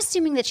 What I'm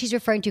assuming that she's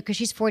referring to, because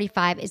she's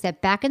 45, is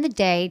that back in the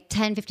day,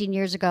 10, 15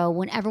 years ago,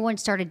 when everyone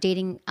started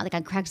dating, like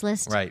on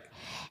Craigslist, Right.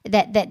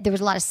 that there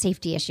was a lot of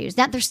safety issues.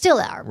 Now, there still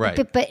are. Right.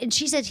 But and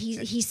she said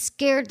he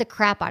scared the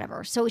crap out of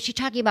her. So is she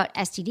talking about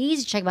STDs?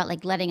 Is she talking about,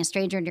 like, letting a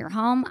stranger into your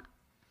home?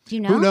 Do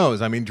you know? Who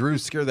knows? I mean, Drew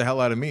scared the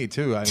hell out of me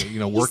too. Working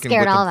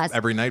scared with all him of us.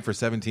 every night for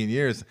 17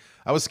 years,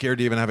 I was scared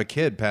to even have a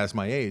kid past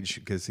my age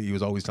because he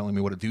was always telling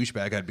me what a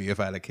douchebag I'd be if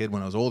I had a kid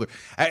when I was older.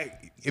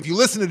 If you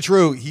listen to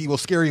Drew, he will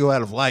scare you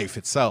out of life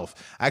itself.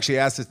 I actually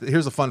asked this.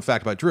 Here's a fun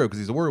fact about Drew because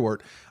he's a worrywart.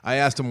 I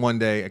asked him one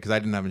day because I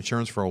didn't have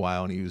insurance for a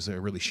while and he was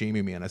really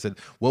shaming me. And I said,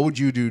 "What would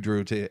you do,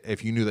 Drew,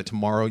 if you knew that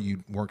tomorrow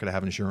you weren't going to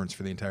have insurance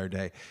for the entire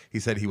day?" He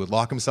said he would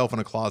lock himself in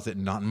a closet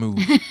and not move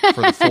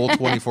for the full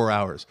 24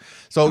 hours.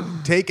 So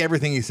take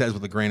everything he says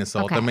with a grain of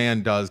salt. Okay. The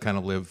man does kind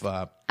of live.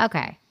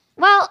 Okay.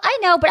 Well, I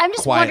know, but I'm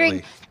just Quietly.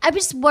 wondering. I'm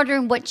just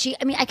wondering what she.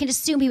 I mean, I can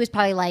assume he was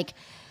probably like,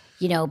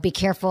 be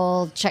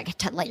careful.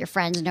 Let your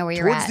friends know where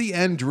you're Towards at. the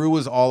end, Drew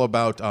was all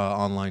about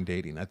online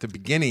dating. At the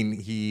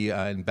beginning,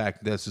 and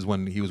back this is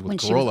when he was with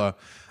Corolla.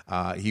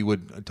 He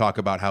would talk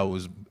about how it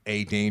was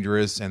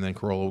dangerous, and then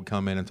Corolla would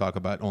come in and talk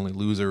about only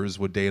losers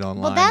would date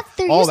online. Well,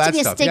 there all used that to be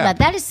a stuff, stigma. yeah.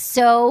 That is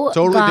so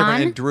Totally gone.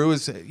 different. And Drew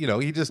is,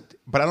 he just.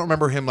 But I don't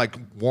remember him like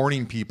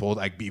warning people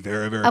like be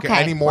very, very Okay.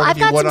 any more Well, than I've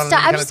he got would some on stuff.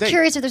 any I'm kind just of date.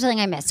 curious if there's something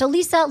I missed. So,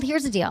 Lisa,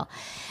 here's the deal.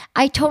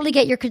 I totally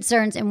get your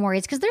concerns and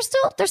worries because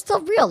they're still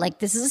real. Like,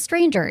 this is a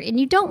stranger and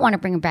you don't want to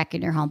bring him back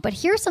in your home. But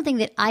here's something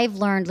that I've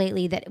learned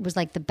lately that was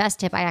like the best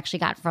tip I actually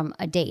got from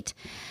a date.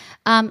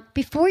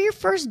 Before your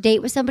first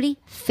date with somebody,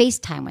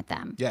 FaceTime with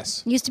them.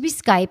 Yes. It used to be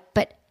Skype,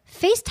 but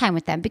FaceTime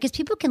with them because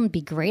people can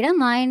be great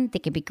online. They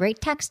can be great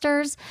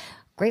texters,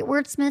 great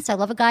wordsmiths. I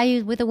love a guy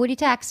who's with a witty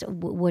text.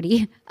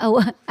 Woody. Oh,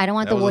 I don't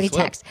want That the was a witty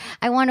slip. text.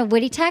 I want a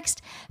witty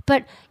text.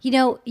 But,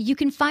 you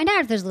can find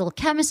out if there's a little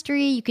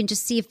chemistry. You can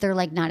just see if they're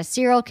like not a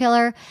serial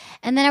killer.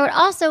 And then I would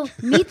also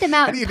meet them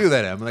out. How do you do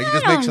that, Em? Like you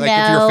just I make sure, don't like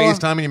if you're know.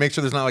 FaceTiming, you make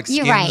sure there's not like skins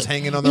You're right.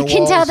 hanging on their You can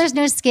walls. tell there's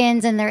no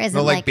skins and there isn't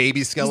No, like, like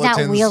baby He's not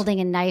skeletons. wielding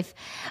a knife.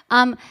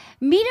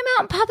 Meet him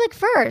out in public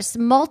first,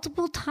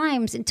 multiple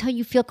times until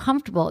you feel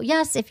comfortable.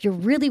 Yes, if you're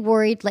really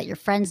worried, let your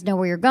friends know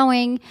where you're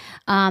going.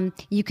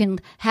 You can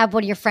have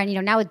one of your friends.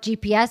 Now with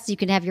GPS, you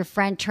can have your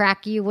friend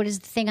track you. What is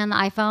the thing on the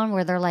iPhone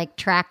where they're like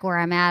track where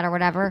I'm at or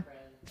whatever?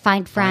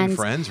 Find friends.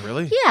 Find friends,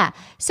 really? Yeah.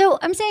 So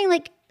I'm saying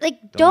like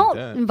don't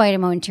that. invite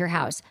him into your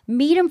house.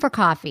 Meet him for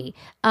coffee.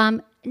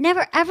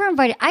 Never ever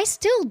invite. I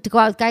still go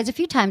out with guys a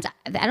few times.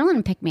 I don't let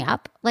them pick me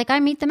up. Like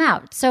I meet them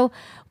out. So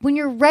when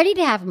you're ready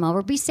to have them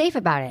over, be safe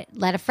about it.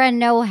 Let a friend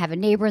know. Have a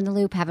neighbor in the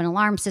loop. Have an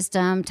alarm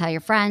system. Tell your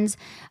friends.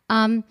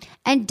 And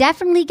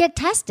definitely get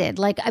tested.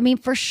 Like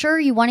for sure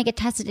you want to get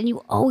tested, and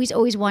you always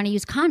want to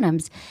use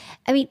condoms.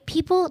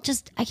 People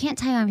I can't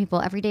tell you how many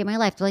people every day of my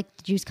life they're like,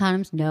 "Did you use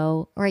condoms?"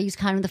 No. Or I used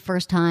condom the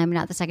first time,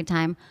 not the second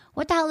time.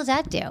 What the hell does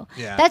that do?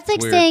 Yeah, That's like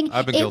it's weird. saying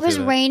I've been it guilty was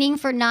of that. raining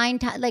for 10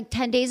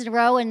 days in a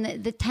row, and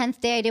the 10th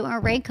day I didn't wear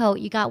a raincoat.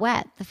 You got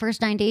wet. The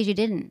first 9 days you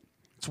didn't.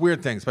 It's a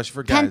weird thing, especially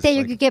for guys. 10th day you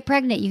like, could get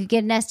pregnant. You could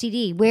get an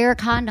STD. Wear a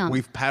condom.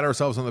 we've pat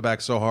ourselves on the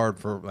back so hard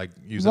for like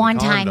using One a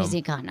time condom. using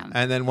a condom.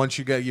 And then once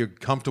you're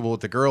comfortable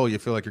with the girl, you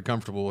feel like you're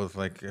comfortable with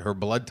like her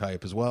blood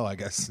type as well, I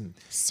guess. And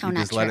So you not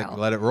just true.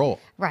 let it roll.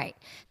 Right.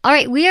 All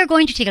right. We are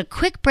going to take a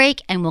quick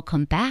break, and we'll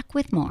come back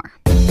with more.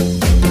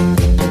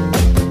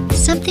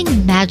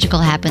 Something magical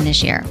happened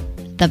this year.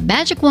 The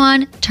Magic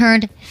Wand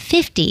turned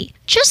 50.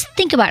 Just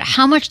think about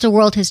how much the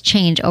world has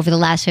changed over the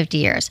last 50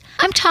 years.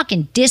 I'm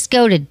talking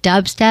disco to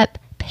dubstep,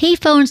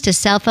 payphones to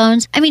cell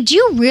phones. Do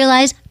you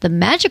realize the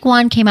Magic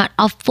Wand came out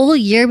a full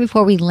year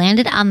before we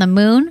landed on the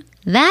moon?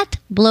 That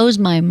blows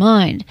my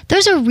mind.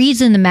 There's a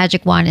reason the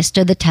Magic Wand has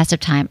stood the test of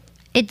time.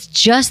 It's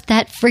just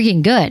that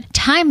freaking good.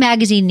 Time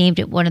magazine named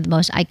it one of the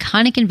most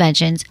iconic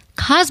inventions.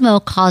 Cosmo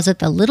calls it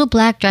the little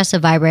black dress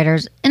of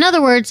vibrators. In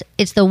other words,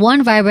 it's the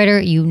one vibrator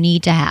you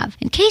need to have.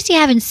 In case you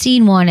haven't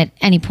seen one at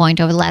any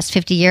point over the last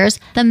 50 years,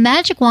 the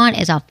Magic Wand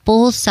is a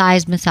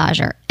full-size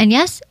massager. And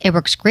yes, it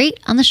works great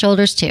on the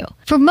shoulders too.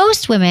 For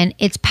most women,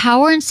 its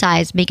power and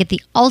size make it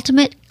the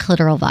ultimate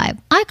clitoral vibe.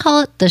 I call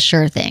it the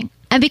sure thing.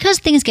 And because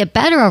things get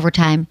better over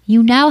time,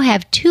 you now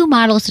have 2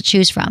 models to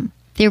choose from.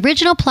 The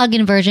original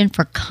plug-in version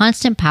for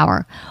constant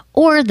power,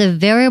 or the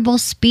variable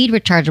speed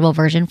rechargeable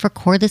version for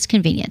cordless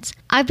convenience.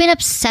 I've been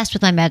obsessed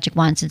with my Magic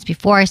Wand since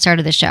before I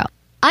started the show.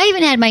 I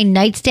even had my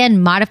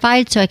nightstand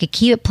modified so I could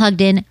keep it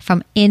plugged in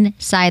from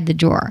inside the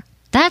drawer.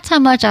 That's how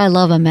much I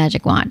love a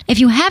Magic Wand. If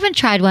you haven't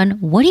tried one,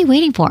 what are you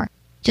waiting for?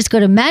 Just go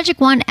to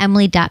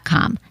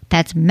magicwandemily.com.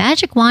 That's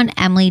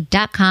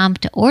magicwandemily.com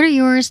to order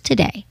yours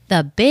today.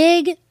 The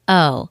Big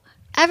O.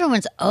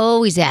 Everyone's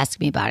always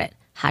asking me about it.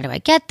 How do I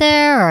get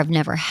there? Or I've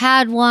never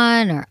had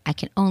one, or I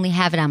can only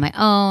have it on my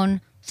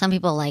own. Some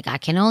people are like, I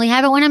can only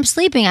have it when I'm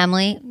sleeping,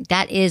 Emily.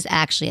 That is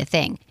actually a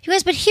thing. You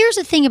guys, but here's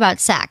the thing about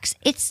sex.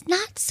 It's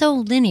not so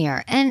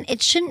linear, and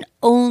it shouldn't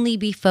only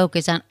be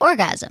focused on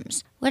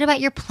orgasms. What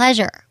about your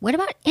pleasure? What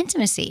about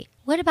intimacy?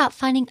 What about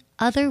finding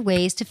other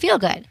ways to feel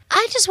good?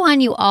 I just want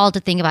you all to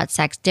think about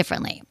sex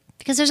differently,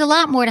 because there's a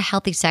lot more to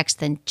healthy sex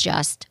than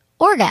just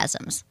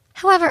orgasms.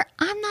 However,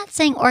 I'm not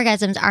saying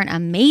orgasms aren't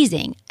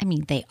amazing. I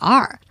mean, they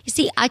are. You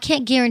see, I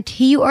can't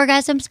guarantee you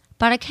orgasms,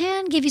 but I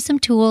can give you some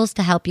tools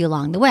to help you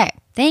along the way.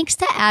 Thanks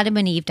to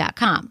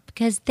AdamandEve.com,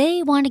 because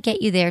they want to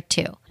get you there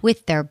too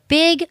with their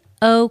Big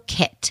O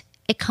Kit.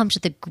 It comes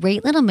with a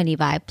great little mini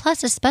vibe,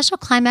 plus a special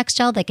climax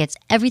gel that gets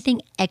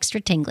everything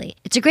extra tingly.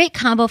 It's a great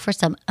combo for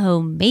some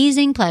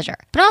amazing pleasure.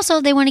 But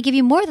also, they want to give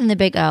you more than the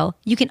Big O.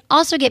 You can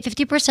also get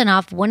 50%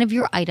 off one of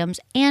your items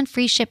and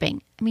free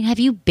shipping. I mean, have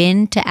you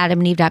been to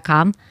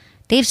AdamandEve.com?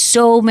 They have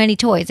so many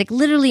toys, like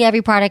literally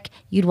every product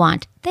you'd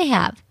want, they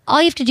have.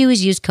 All you have to do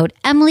is use code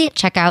Emily at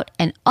checkout,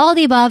 and all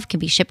the above can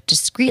be shipped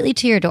discreetly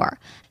to your door.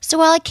 So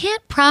while I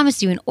can't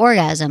promise you an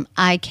orgasm,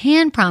 I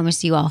can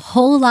promise you a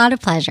whole lot of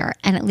pleasure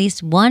and at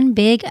least one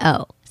Big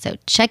O. So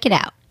check it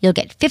out. You'll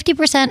get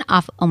 50%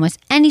 off almost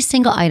any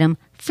single item,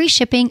 free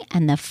shipping,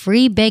 and the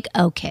free Big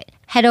O Kit.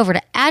 Head over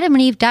to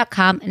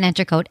AdamandEve.com and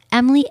enter code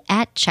Emily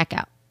at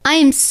checkout. I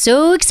am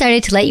so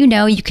excited to let you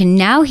know you can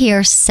now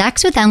hear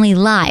Sex with Emily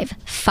live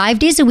 5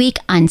 days a week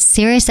on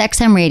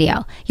SiriusXM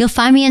Radio. You'll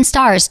find me in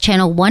Stars,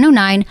 channel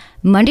 109,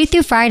 Monday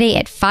through Friday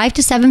at 5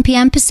 to 7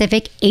 p.m.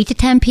 Pacific, 8 to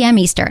 10 p.m.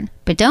 Eastern.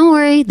 But don't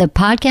worry, the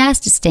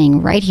podcast is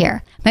staying right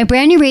here. My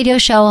brand new radio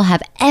show will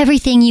have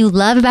everything you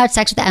love about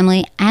Sex with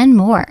Emily and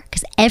more,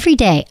 because every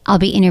day I'll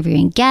be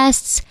interviewing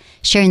guests,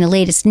 sharing the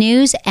latest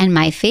news, and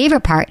my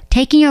favorite part,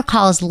 taking your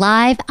calls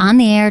live on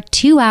the air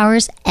 2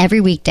 hours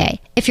every weekday.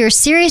 If you're a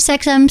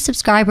SiriusXM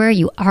subscriber,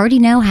 you already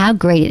know how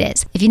great it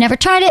is. If you never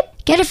tried it,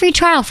 get a free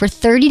trial for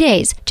 30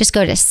 days. Just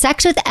go to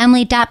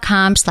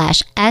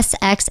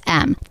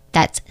sexwithemily.com/SXM.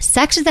 That's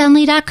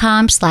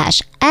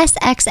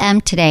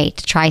sexwithemily.com/SXM today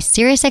to try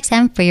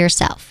SiriusXM for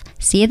yourself.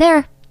 See you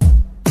there.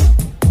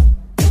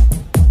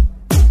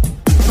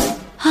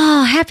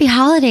 Oh, happy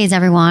holidays,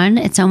 everyone.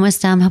 It's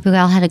almost, hope you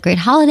all had a great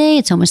holiday.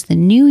 It's almost the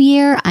new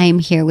year. I am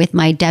here with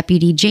my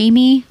deputy,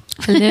 Jamie.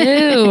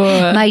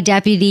 Hello. My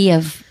deputy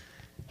of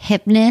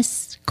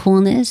hipness,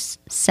 coolness,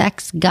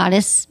 sex,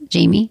 goddess,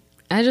 Jamie.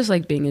 I just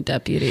like being a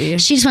deputy.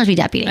 She just wants to be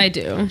deputy. I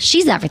do.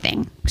 She's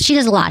everything. She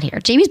does a lot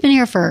here. Jamie's been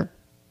here for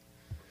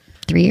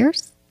 3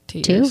 years? 2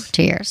 years.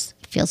 2 years.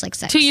 Feels like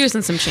 6. 2 years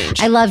and some change.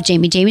 I love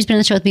Jamie. Jamie's been on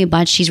the show with me a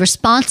bunch. She's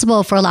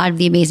responsible for a lot of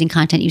the amazing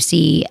content you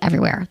see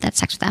everywhere. That's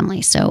Sex with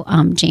Emily. So,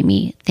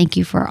 Jamie, thank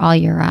you for all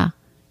your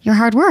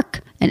hard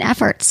work and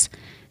efforts.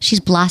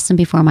 She's blossomed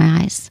before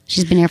my eyes.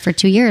 She's been here for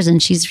 2 years,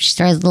 and she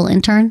started as a little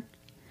intern.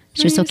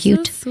 She was so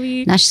cute. So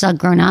sweet. Now she's all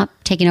grown up,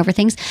 taking over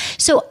things.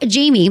 So,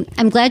 Jamie,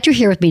 I'm glad you're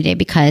here with me today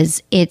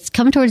because it's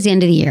coming towards the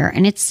end of the year,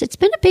 and it's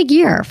been a big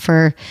year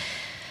for,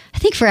 I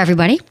think, for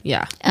everybody.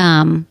 Yeah.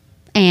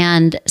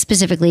 And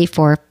specifically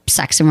for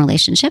sex and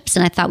relationships.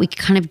 And I thought we could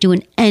kind of do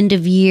an end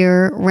of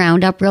year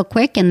roundup real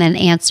quick and then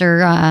answer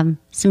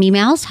some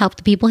emails, help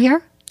the people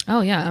here.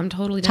 Oh, yeah. I'm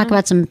totally down. Talk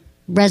about some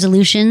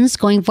resolutions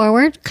going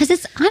forward. Because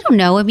I don't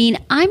know. I mean,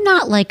 I'm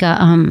not like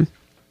a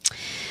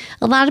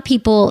lot of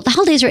people, the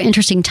holidays are an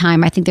interesting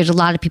time. I think there's a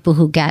lot of people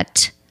who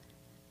get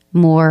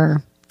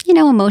more,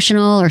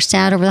 emotional or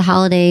sad over the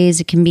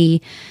holidays. It can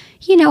be,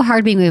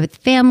 hard being away with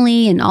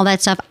family and all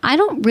that stuff. I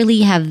don't really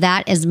have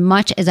that as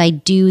much as I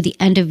do. The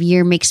end of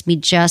year makes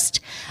me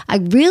I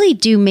really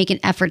do make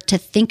an effort to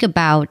think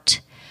about,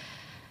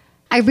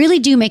 I really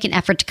do make an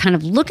effort to kind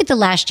of look at the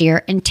last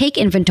year and take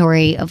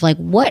inventory of like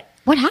what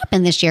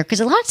happened this year.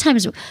 Because a lot of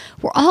times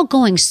we're all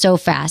going so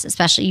fast,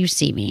 especially you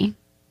see me.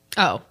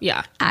 Oh,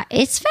 yeah.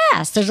 It's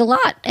fast. There's a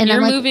lot. And You're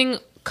I'm like, moving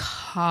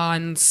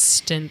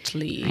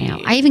constantly. I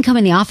know. I even come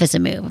in the office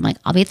and move. I'm like,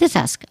 I'll be at this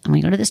desk. I'm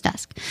going to go to this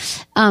desk.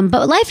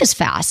 But life is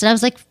fast. And I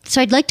was like,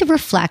 so I'd like to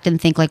reflect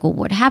and think like, well,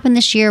 what happened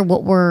this year?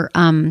 What were,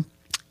 some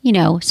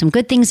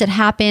good things that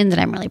happened that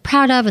I'm really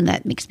proud of. And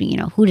that makes me,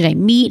 who did I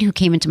meet? Who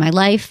came into my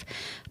life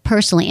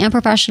personally and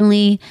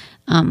professionally?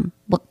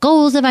 What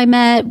goals have I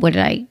met? What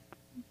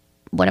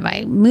have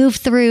I moved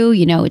through?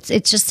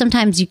 It's just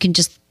sometimes you can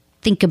just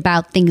think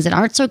about things that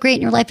aren't so great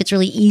in your life. It's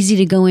really easy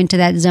to go into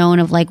that zone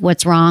of like,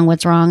 what's wrong? I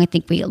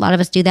think a lot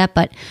of us do that.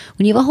 But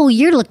when you have a whole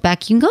year to look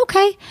back, you can go,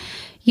 okay,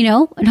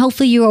 and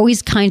hopefully you're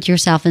always kind to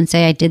yourself and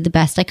say, I did the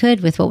best I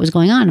could with what was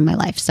going on in my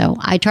life. So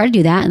I try to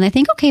do that. And I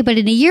think, okay, but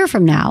in a year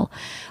from now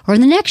or in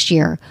the next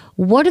year,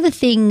 what are the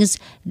things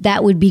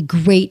that would be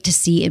great to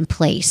see in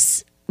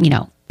place,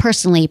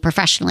 personally,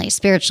 professionally,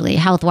 spiritually,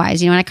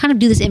 health-wise, and I kind of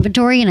do this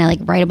inventory and I like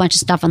write a bunch of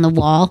stuff on the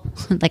wall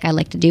like I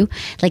like to do,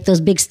 like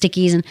those big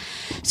stickies. And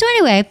so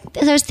anyway,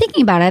 as I was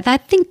thinking about it, I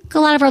think a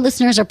lot of our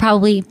listeners are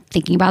probably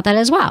thinking about that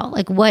as well.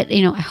 Like what,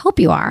 I hope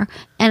you are.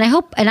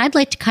 And I'd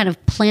like to kind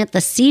of plant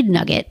the seed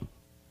nugget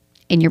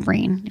in your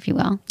brain, if you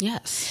will.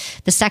 Yes.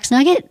 The sex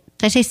nugget.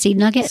 Did I say seed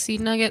nugget? Seed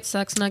nugget,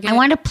 sex nugget. I'd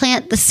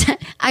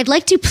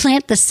like to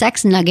plant the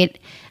sex nugget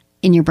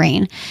in your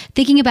brain.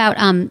 Thinking about,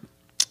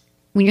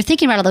 when you're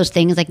thinking about all those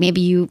things, like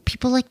maybe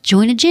people like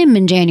join a gym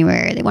in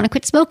January, they want to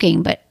quit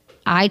smoking, but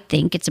I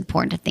think it's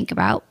important to think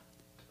about,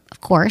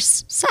 of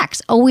course,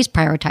 sex. Always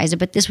prioritize it,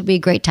 but this would be a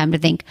great time to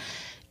think,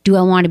 do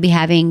I want to be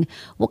having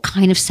what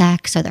kind of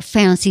sex? Are there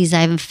fantasies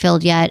I haven't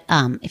fulfilled yet?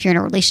 If you're in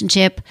a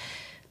relationship,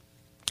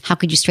 how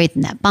could you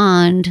strengthen that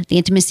bond, the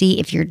intimacy?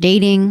 If you're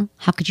dating,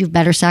 how could you have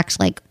better sex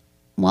like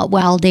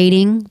while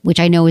dating, which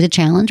I know is a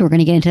challenge. We're going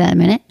to get into that in a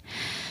minute.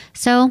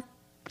 So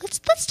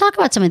let's talk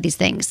about some of these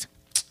things.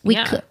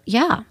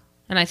 Yeah.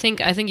 And I think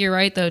you're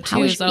right though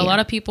too. Is that a lot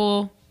of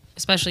people,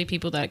 especially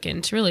people that get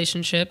into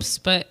relationships,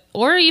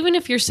 or even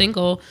if you're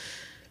single,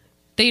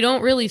 they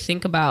don't really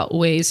think about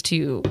ways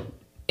to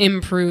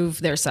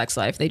improve their sex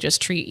life. They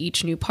just treat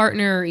each new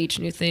partner, each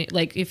new thing.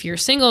 Like if you're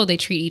single, they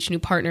treat each new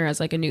partner as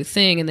like a new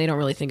thing, and they don't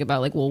really think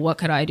about like, well, what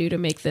could I do to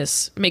make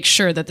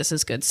sure that this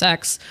is good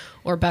sex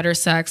or better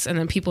sex? And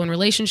then people in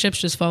relationships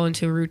just fall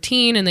into a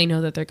routine and they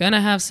know that they're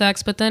gonna have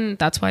sex, but then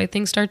that's why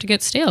things start to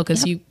get stale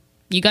because you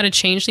got to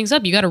change things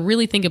up. You got to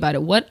really think about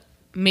it. What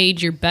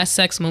made your best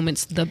sex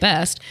moments the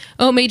best?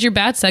 Oh, it made your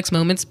bad sex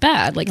moments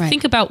bad. Like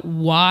think about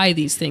why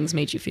these things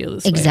made you feel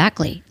this way.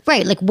 Exactly.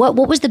 Right. Like what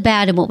was the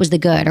bad and what was the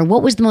good, or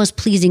what was the most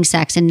pleasing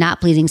sex and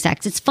not pleasing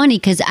sex? It's funny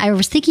because I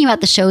was thinking about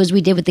the shows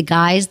we did with the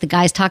Guys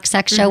Talk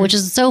Sex show, which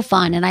is so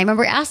fun. And I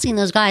remember asking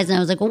those guys and I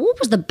was like, well, what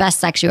was the best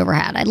sex you ever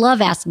had? I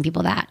love asking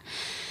people that.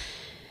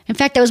 In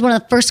fact, that was one of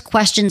the first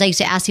questions I used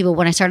to ask people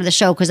when I started the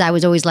show, because I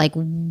was always like,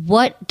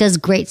 what does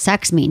great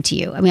sex mean to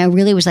you? I mean, I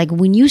really was like,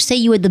 when you say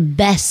you had the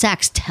best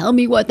sex, tell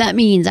me what that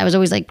means. I was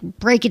always like,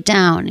 break it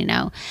down,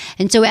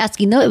 And so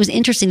asking, though, it was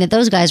interesting that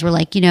those guys were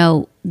like,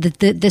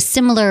 the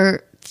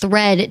similar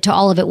thread to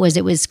all of it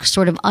was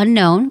sort of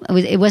unknown.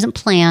 It wasn't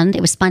planned.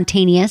 It was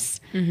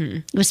spontaneous. Mm-hmm.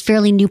 It was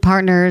fairly new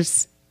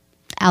partners,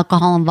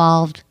 alcohol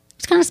involved. It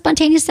was kind of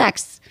spontaneous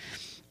sex.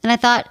 And I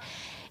thought,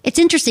 it's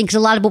interesting because a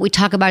lot of what we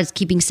talk about is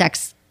keeping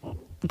sex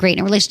great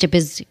in a relationship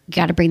is you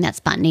got to bring that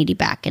spontaneity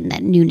back and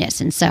that newness.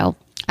 And so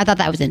I thought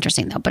that was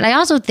interesting though. But I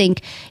also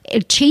think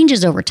it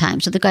changes over time.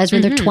 So the guys were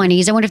in their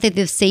 20s. I wonder if they have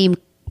the same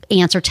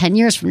answer 10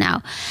 years from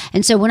now.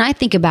 And so when I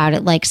think about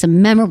it, like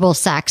some memorable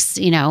sex,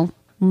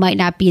 might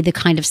not be the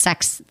kind of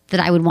sex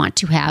that I would want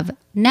to have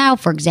now,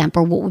 for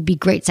example. What would be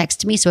great sex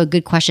to me? So a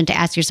good question to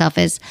ask yourself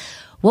is,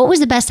 what was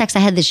the best sex I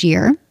had this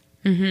year?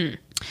 Mm-hmm.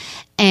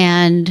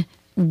 And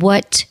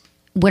what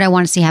would I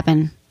want to see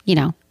happen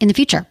in the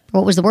future?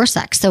 What was the worst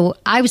sex? So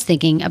I was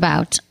thinking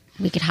about,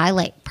 we could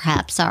highlight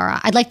perhaps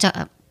I'd like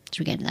to, should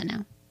we get into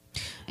that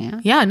now?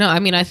 Yeah, no, I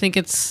mean, I think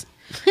it's,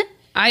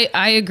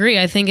 I agree.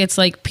 I think it's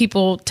like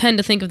people tend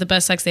to think of the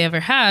best sex they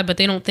ever had, but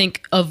they don't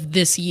think of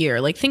this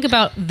year. Like think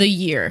about the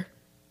year,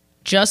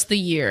 just the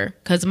year.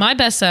 Because my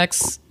best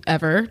sex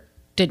ever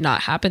did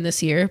not happen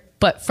this year,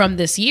 but from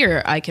this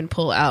year, I can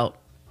pull out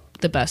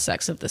the best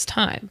sex of this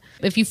time.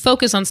 If you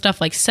focus on stuff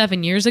like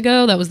 7 years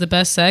ago, that was the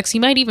best sex, you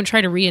might even try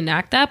to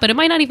reenact that, but it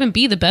might not even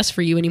be the best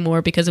for you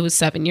anymore because it was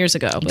 7 years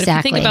ago. But if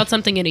you think about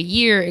something in a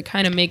year, it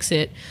kind of makes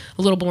it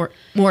a little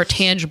more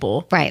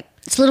tangible. Right.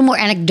 It's a little more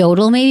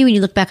anecdotal maybe when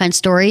you look back on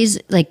stories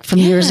like from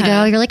years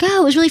ago. You're like,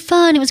 oh, it was really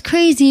fun. It was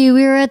crazy.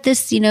 We were at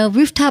this,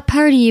 rooftop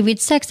party. We had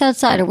sex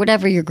outside or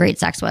whatever your great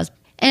sex was.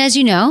 And as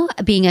you know,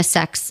 being a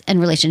sex and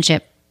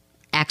relationship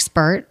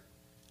expert,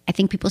 I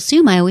think people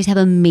assume I always have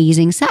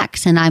amazing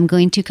sex, and I'm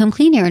going to come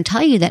clean here and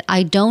tell you that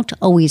I don't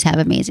always have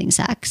amazing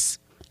sex.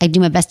 I do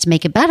my best to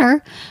make it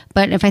better,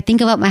 but if I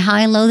think about my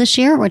high and low this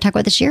year, or I talk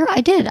about this year,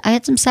 I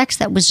had some sex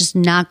that was just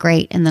not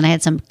great, and then I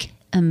had some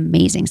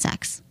amazing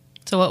sex.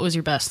 So what was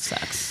your best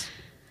sex?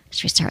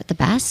 Should we start with the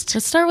best?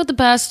 Let's start with the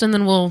best, and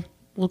then we'll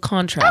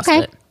contrast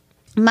it.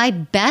 My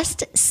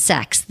best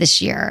sex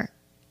this year,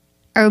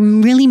 a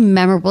really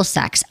memorable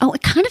sex. Oh,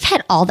 it kind of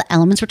had all the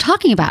elements we're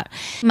talking about.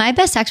 My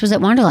best sex was at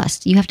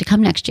Wanderlust. You have to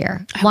come next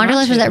year.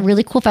 Wanderlust was that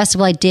really cool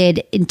festival I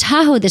did in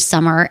Tahoe this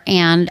summer,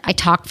 and I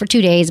talked for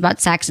 2 days about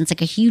sex. And it's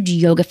like a huge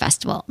yoga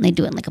festival. And they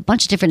do it in like a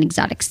bunch of different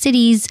exotic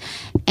cities,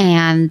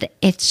 and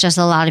it's just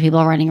a lot of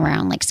people running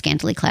around like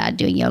scantily clad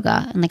doing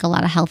yoga, and like a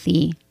lot of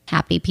healthy,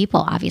 happy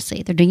people,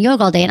 obviously. They're doing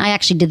yoga all day. And I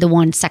actually did the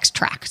one sex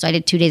track. So I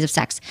did 2 days of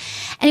sex.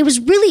 And it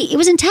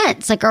was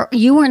intense. Like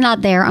you were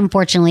not there,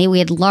 unfortunately. We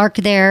had Lark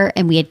there,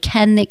 and we had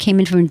Ken that came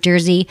in from New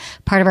Jersey,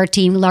 part of our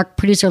team,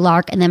 producer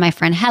Lark. And then my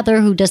friend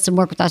Heather, who does some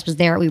work with us, was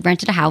there. We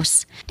rented a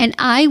house. And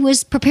I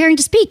was preparing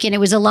to speak. And it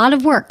was a lot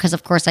of work because,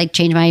 of course, I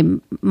changed my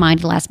mind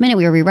at the last minute.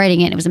 We were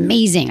rewriting it. And it was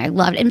amazing. I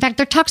loved it. In fact,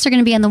 their talks are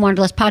going to be on the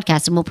Wanderlust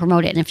podcast, and we'll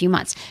promote it in a few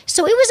months.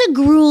 So it was a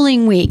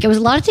grueling week. It was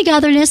a lot of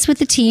togetherness with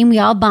the team. We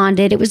all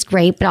bonded. It was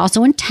great, but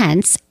also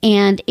intense.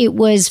 And it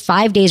was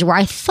 5 days where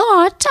I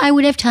thought I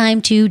would have time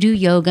to do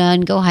yoga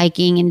and go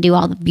hiking and do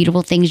all the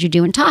beautiful things you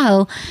do in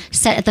Tahoe,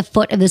 set at the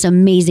foot of this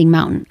amazing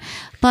mountain.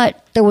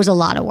 But there was a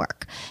lot of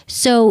work.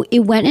 So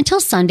it went until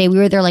Sunday. We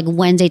were there like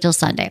Wednesday till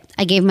Sunday.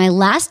 I gave my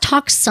last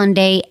talk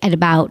Sunday at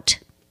about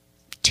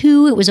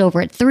 2. It was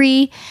over at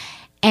 3.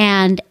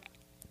 And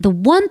the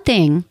one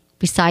thing,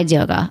 besides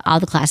yoga, all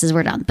the classes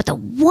were done. But the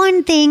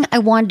one thing I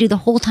wanted to do the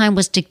whole time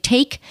was to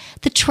take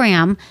the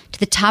tram to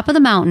the top of the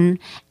mountain,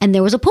 and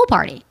there was a pool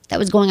party. that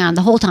was going on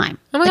the whole time.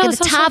 Oh my like God, at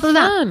the that top sounds of the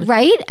so mountain, fun.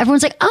 right?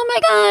 Everyone's like, oh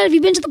my God, have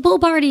you been to the pool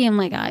party? I'm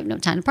like, I have no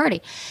time to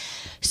party.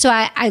 So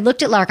I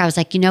looked at Lark. I was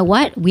like, you know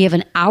what? We have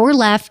an hour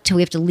left till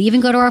we have to leave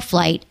and go to our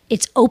flight.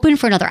 It's open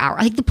for another hour.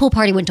 I think the pool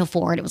party went till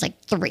 4 and it was like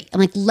 3. I'm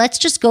like, let's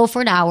just go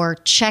for an hour,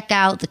 check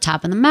out the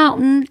top of the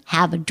mountain,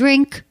 have a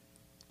drink.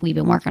 We've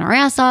been working our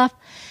ass off.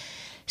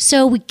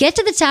 So we get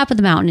to the top of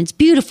the mountain. It's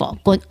beautiful,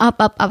 going up,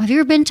 up, up. Have you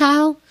ever been,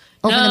 Tahoe?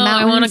 Over No, the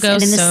mountains? I wanna go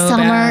And in the so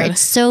summer, bad.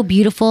 it's so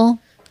beautiful.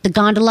 The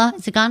gondola.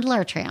 Is it gondola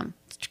or tram?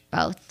 It's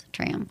both.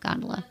 Tram,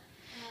 gondola.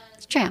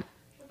 It's tram.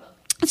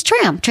 It's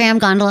tram. Tram,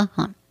 gondola.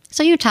 Hold on.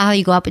 So you're Tahoe,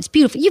 you go up. It's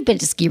beautiful. You've been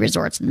to ski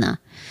resorts in the...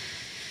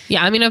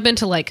 Yeah, I mean, I've been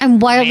to like. I'm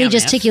wildly Mammoth.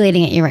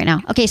 gesticulating at you right now.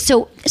 Okay,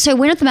 so I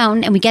went up the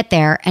mountain and we get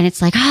there and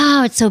it's like,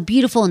 oh, it's so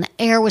beautiful and the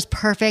air was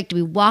perfect.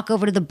 We walk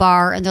over to the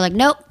bar and they're like,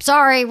 nope,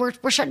 sorry, we're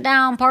shut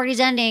down. Party's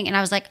ending. And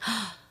I was like,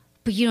 oh,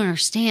 but you don't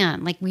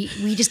understand. Like we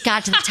just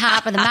got to the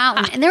top of the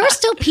mountain and there were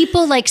still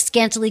people like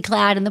scantily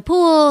clad in the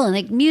pool and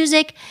like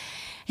music.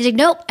 He's like,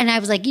 nope. And I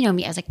was like, you know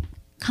me. I was like,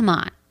 come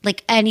on.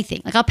 Like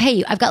anything, like I'll pay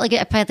you. I've got like I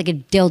had like a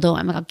dildo.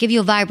 I'm like, I'll give you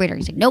a vibrator.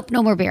 He's like, nope,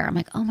 no more beer. I'm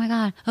like, oh my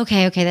God.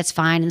 Okay, that's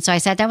fine. And so I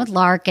sat down with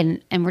Lark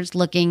and we're just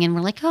looking and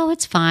we're like, oh,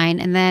 it's fine.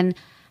 And then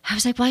I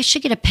was like, well, I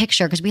should get a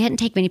picture because we hadn't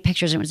taken many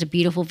pictures and it was a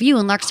beautiful view.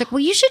 And Lark's like, well,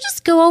 you should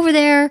just go over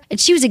there. And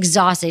she was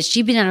exhausted.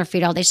 She'd been on her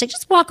feet all day. She's like,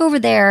 just walk over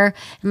there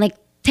and like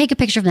take a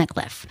picture from that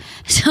cliff.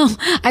 So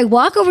I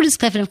walk over to this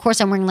cliff and of course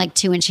I'm wearing like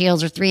 2-inch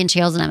heels or 3-inch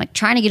heels and I'm like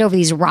trying to get over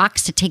these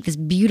rocks to take this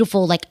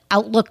beautiful like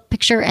outlook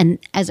picture and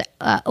as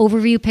an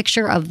overview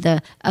picture of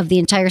the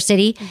entire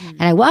city.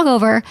 And I walk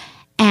over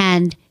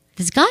and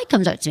this guy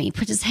comes up to me,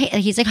 puts his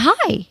hand, he's like,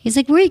 hi. He's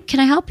like, can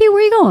I help you?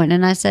 Where are you going?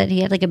 And I said,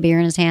 he had like a beer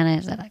in his hand and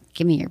I said,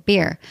 give me your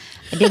beer.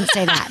 I didn't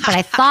say that, but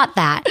I thought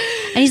that.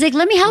 And he's like,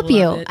 let me help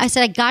you. it. I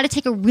said, I got to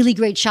take a really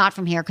great shot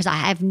from here because I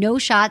have no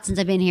shot since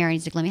I've been here. And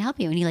he's like, let me help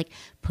you. And he like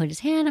put his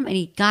hand on and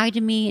he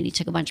guided me and he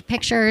took a bunch of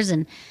pictures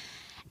and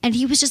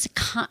he was just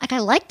like, I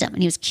liked him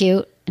and he was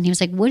cute. And he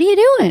was like, what are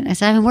you doing? I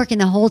said, I've been working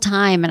the whole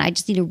time and I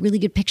just need a really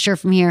good picture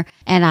from here.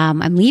 And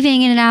I'm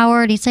leaving in an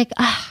hour. And he's like,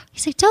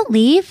 don't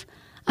leave.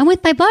 I'm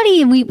with my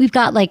buddy and we've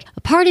got like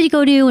a party to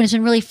go to and it's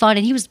been really fun.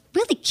 And he was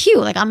really cute.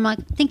 Like I'm like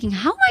thinking,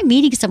 how am I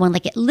meeting someone?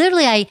 Like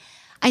literally,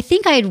 I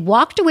think I had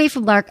walked away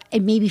from Lark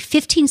and maybe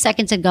 15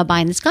 seconds had gone by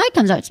and this guy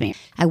comes up to me.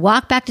 I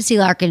walk back to see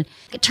Lark and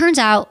it turns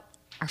out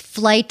our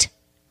flight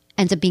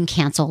ends up being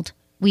canceled.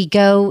 We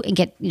go and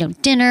get,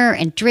 dinner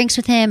and drinks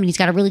with him and he's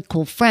got a really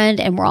cool friend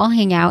and we're all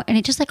hanging out and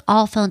it just like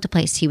all fell into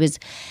place. He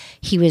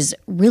was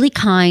really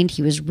kind.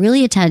 He was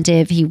really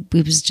attentive. He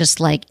was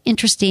just like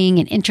interesting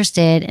and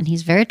interested and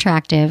he's very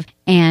attractive.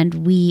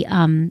 And we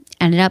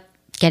ended up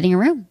getting a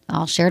room,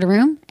 all shared a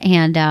room.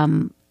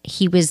 And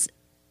he was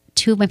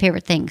 2 of my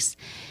favorite things.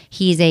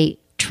 He's a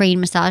trained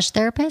massage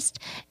therapist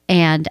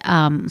and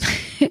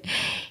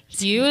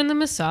You and the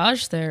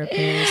massage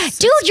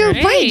therapist. Dude, That's you're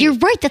great. right. You're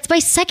right. That's my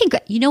second.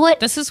 You know what?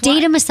 This is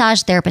date why- a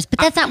massage therapist, but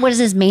that's not what is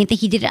his main thing.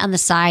 He did it on the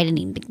side and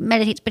he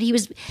meditates. But he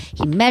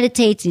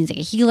meditates. And he's like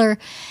a healer.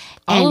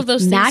 All and of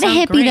those things not a sound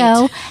hippie great.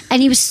 though.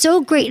 And he was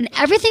so great. And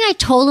everything I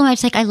told him, I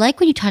was like, I like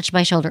when you touch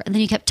my shoulder, and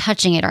then you kept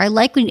touching it, or I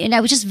like when. And I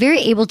was just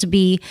very able to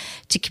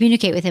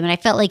communicate with him, and I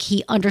felt like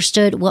he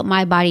understood what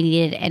my body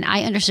needed, and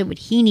I understood what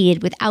he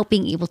needed without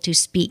being able to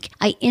speak.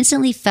 I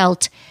instantly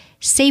felt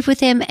safe with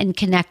him and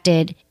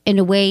connected in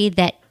a way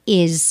that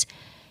is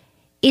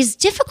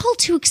difficult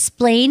to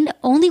explain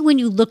only when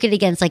you look at it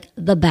against like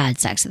the bad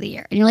sex of the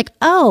year. And you're like,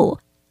 oh,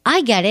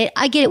 I get it.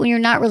 I get it when you're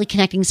not really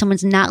connecting.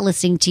 Someone's not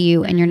listening to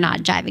you and you're not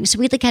jiving. So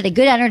we like had a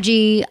good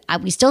energy.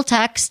 We still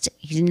text.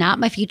 He's not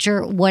my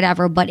future,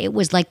 whatever. But it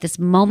was like this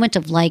moment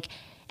of like,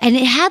 and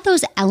it had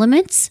those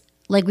elements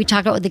like we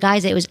talked about with the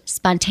guys. It was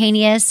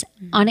spontaneous.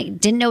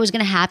 Didn't know it was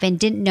going to happen.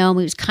 Didn't know him.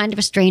 He was kind of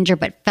a stranger,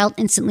 but felt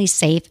instantly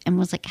safe and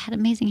was like, had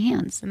amazing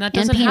hands. And that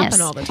doesn't penis. happen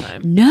all the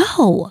time.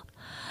 No.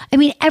 I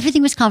mean,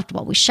 everything was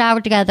comfortable. We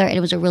showered together and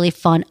it was a really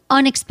fun,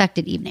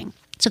 unexpected evening.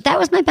 So that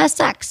was my best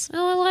sex.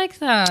 Oh, I like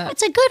that.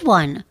 It's a good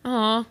one.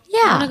 Oh, Yeah.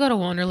 I want to go to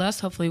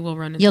Wanderlust. Hopefully, we'll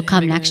run into You'll him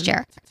come again. next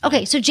year.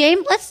 Okay, so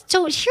James,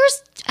 so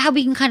here's how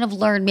we can kind of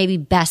learn maybe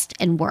best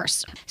and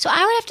worst. So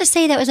I would have to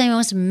say that was my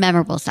most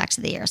memorable sex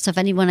of the year. So if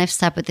anyone I've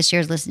slept with this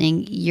year is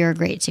listening, you're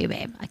great too,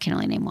 babe. I can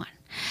only name one.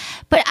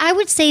 But I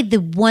would say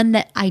the one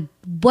that I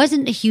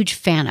wasn't a huge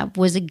fan of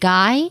was a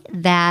guy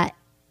that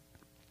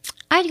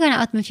I'd gone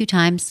out with him a few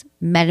times,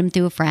 met him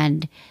through a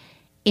friend,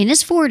 in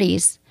his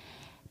 40s,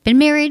 been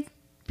married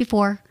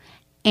before,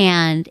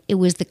 and it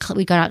was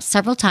we got out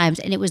several times,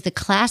 and it was the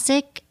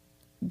classic.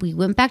 We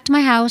went back to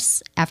my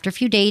house after a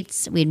few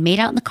dates. We had made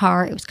out in the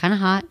car. It was kind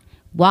of hot.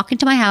 Walk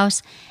into my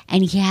house,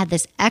 and he had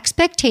this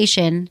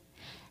expectation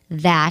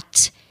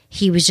that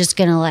he was just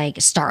gonna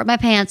like start with my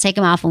pants, take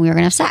them off, and we were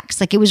gonna have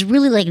sex. Like it was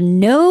really like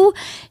no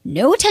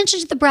attention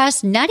to the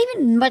breast, not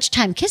even much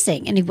time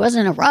kissing, and he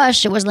wasn't in a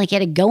rush. It wasn't like he had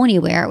to go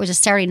anywhere. It was a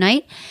Saturday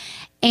night,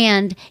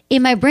 and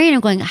in my brain,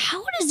 I'm going,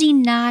 how does he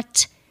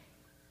not?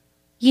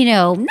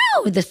 No,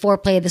 the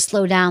foreplay, the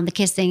slow down, the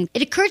kissing.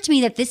 It occurred to me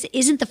that this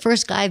isn't the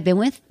first guy I've been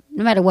with,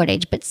 no matter what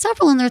age, but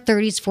several in their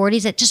 30s,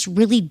 40s that just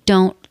really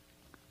don't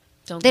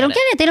They don't get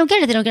it. They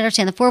don't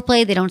understand the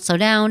foreplay. They don't slow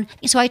down.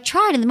 So I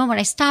tried. In the moment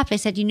I stopped, I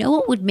said, you know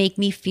what would make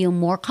me feel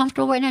more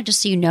comfortable right now,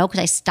 just so you know,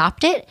 because I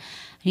stopped it.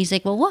 And he's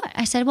like, well, what?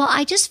 I said, well,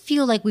 I just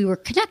feel like we were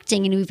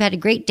connecting and we've had a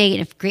great date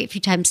and a great few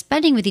times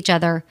spending with each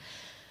other.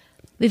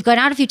 We've gone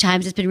out a few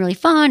times. It's been really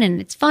fun and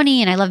it's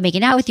funny and I love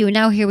making out with you. And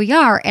now here we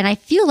are. And I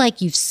feel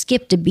like you've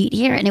skipped a beat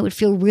here and it would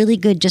feel really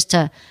good just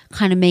to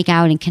kind of make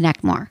out and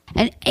connect more.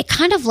 And it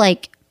kind of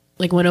like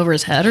went over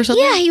his head or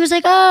something? Yeah, he was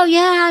like, oh,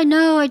 yeah, I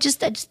know. I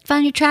just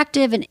find you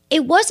attractive. And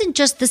it wasn't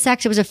just the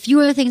sex. There was a few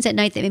other things at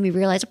night that made me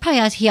realize.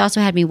 He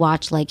also had me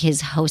watch like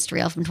his host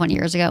reel from 20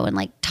 years ago and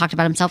like talked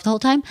about himself the whole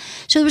time.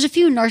 So there was a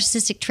few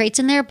narcissistic traits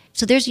in there.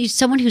 So there's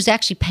someone who's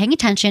actually paying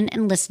attention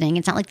and listening.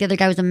 It's not like the other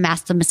guy was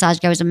the massage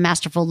guy was a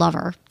masterful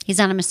lover. He's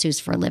not a masseuse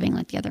for a living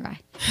like the other guy,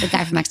 the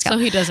guy from Mexico. So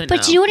he doesn't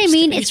But you know what I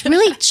mean? It's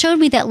really showed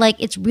me that like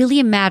it's really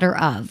a matter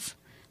of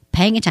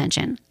paying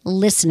attention,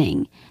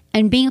 listening,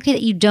 and being okay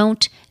that you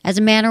don't, as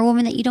a man or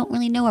woman, that you don't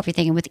really know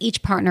everything. And with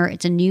each partner,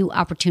 it's a new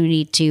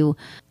opportunity to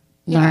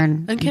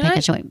learn and pick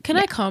a choice. Can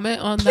I comment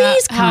on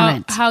Please that?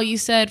 Comment. How you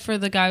said for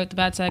the guy with the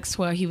bad sex,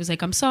 where he was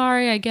like, I'm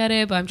sorry, I get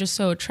it, but I'm just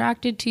so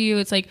attracted to you.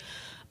 It's like,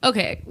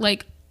 okay,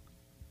 like,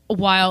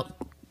 while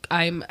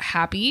I'm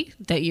happy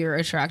that you're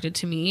attracted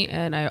to me,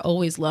 and I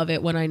always love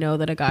it when I know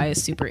that a guy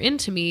is super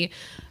into me,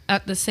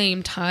 at the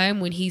same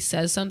time, when he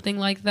says something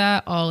like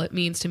that, all it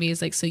means to me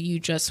is like, so you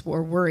just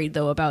were worried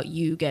though about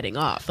you getting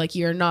off. Like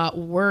you're not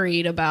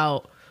worried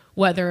about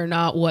whether or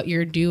not what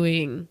you're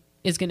doing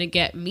is going to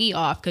get me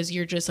off, because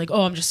you're just like,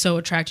 oh, I'm just so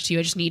attracted to you.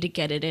 I just need to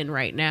get it in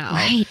right now.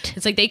 Right.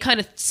 It's like they kind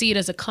of see it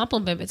as a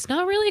compliment. But it's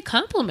not really a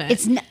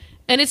compliment.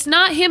 And it's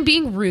not him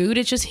being rude.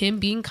 It's just him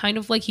being kind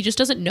of like, he just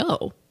doesn't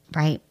know.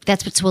 Right.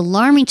 That's what's so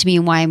alarming to me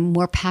and why I'm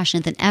more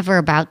passionate than ever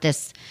about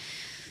this.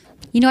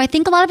 You know, I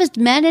think a lot of us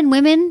men and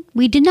women,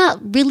 we did not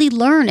really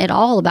learn at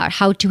all about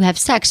how to have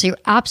sex. So you're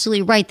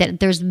absolutely right that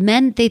there's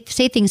men, they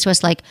say things to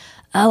us like,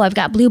 oh, I've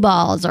got blue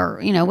balls, or,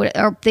 you know,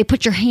 or they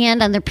put your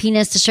hand on their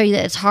penis to show you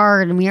that it's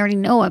hard. And we already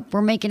know it.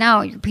 We're making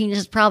out. Your penis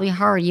is probably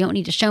hard. You don't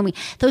need to show me.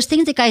 Those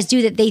things that guys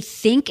do that they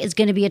think is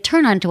going to be a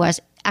turn on to us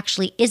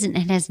actually isn't,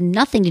 and has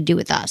nothing to do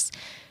with us.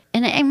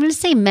 And I'm going to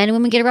say men and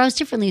women get aroused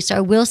differently. So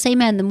I will say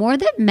men, the more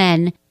that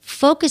men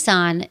focus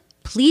on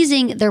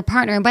pleasing their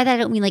partner, and by that I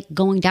don't mean like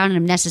going down on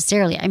them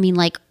necessarily. I mean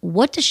like,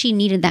 what does she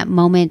need in that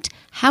moment?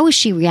 How is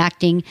she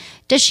reacting?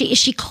 Is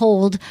she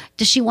cold?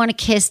 Does she want to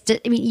kiss?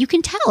 I mean, you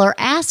can tell or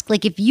ask.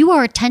 Like if you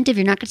are attentive,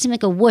 you're not going to seem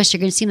like a wuss. You're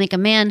going to seem like a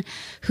man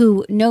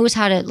who knows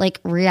how to like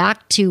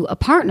react to a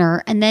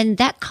partner, and then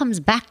that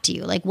comes back to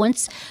you. Like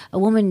once a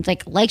woman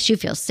like likes you,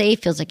 feels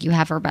safe, feels like you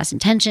have her best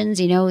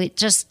intentions, you know, it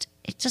just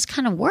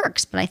kind of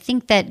works. But I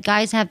think that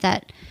guys have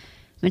that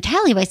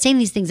mentality by saying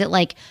these things that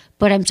like,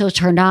 but I'm so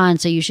turned on,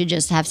 so you should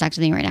just have sex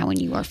with me right now when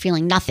you are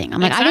feeling nothing.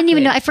 I'm like, exactly. I didn't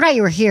even know. I forgot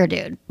you were here,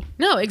 dude.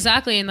 No,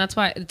 exactly. And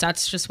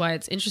that's just why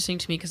it's interesting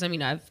to me. Because I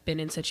mean, I've been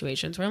in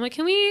situations where I'm like,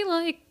 can we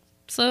like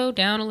slow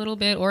down a little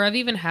bit? Or I've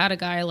even had a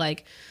guy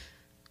like,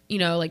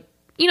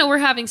 we're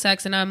having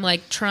sex and I'm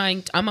like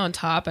I'm on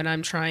top and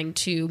I'm trying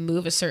to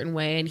move a certain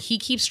way, and he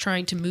keeps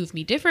trying to move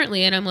me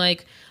differently. And I'm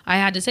like,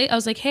 I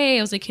was like,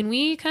 can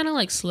we kind of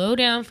like slow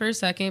down for a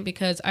second?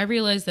 Because I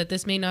realize that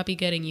this may not be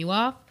getting you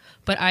off,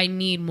 but I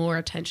need more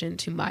attention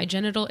to my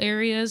genital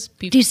areas.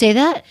 Do you say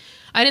that?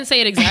 I didn't say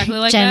it exactly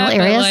like that,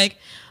 areas? But like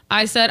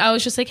I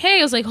was just like, hey,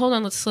 I was like, hold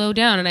on, let's slow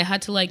down. And I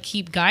had to like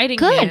keep guiding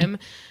him,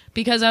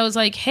 because I was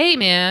like, hey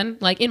man,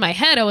 like in my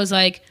head, I was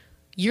like,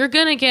 you're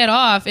going to get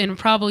off in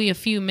probably a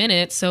few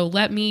minutes. So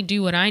let me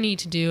do what I need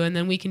to do. And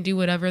then we can do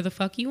whatever the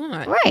fuck you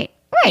want. Right.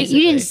 Basically.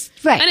 You didn't,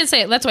 right. I didn't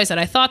say it. That's why I said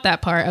I thought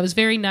that part. I was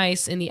very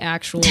nice in the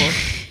actual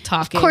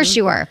talking. Of course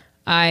you were.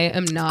 I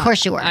am not. Of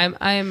course you were.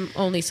 I'm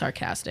only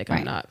sarcastic.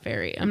 Right.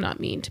 I'm not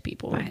mean to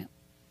people. Right.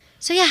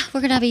 So yeah, we're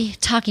going to be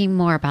talking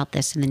more about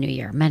this in the new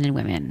year. Men and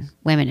women,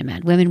 women and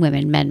men,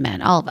 women,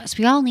 men, all of us.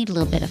 We all need a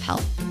little bit of help.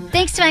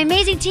 Thanks to my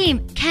amazing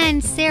team, Ken,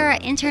 Sarah,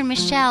 intern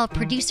Michelle,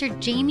 producer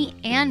Jamie,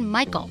 and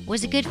Michael.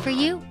 Was it good for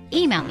you?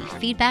 Email me,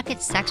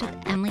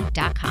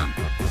 feedback@sexwithemily.com.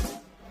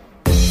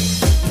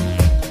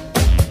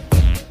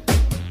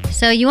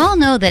 So you all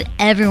know that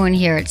everyone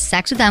here at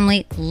Sex with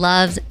Emily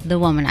loves the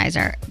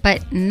Womanizer,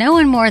 but no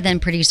one more than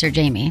producer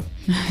Jamie.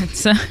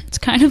 It's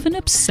kind of an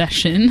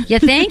obsession. You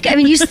think? I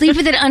mean, you sleep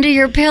with it under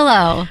your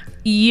pillow.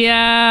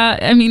 Yeah,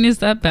 I mean, is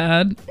that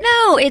bad?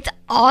 No, it's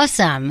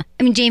awesome.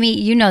 I mean, Jamie,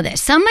 you know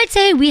this. Some might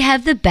say we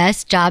have the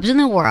best jobs in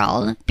the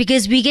world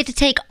because we get to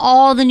take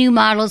all the new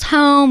models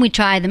home, we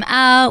try them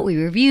out, we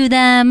review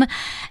them,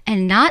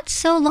 and not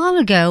so long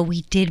ago,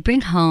 we did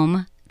bring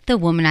home the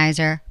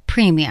Womanizer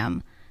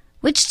Premium,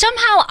 which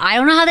somehow, I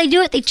don't know how they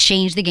do it, they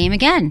changed the game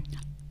again.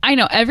 I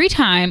know, every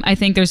time I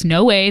think there's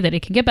no way that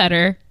it can get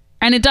better.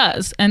 And it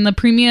does. And the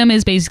Premium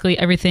is basically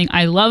everything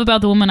I love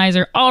about the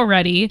Womanizer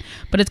already,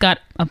 but it's got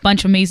a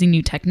bunch of amazing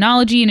new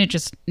technology and it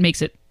just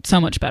makes it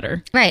so much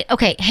better. Right.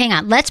 Okay, hang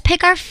on. Let's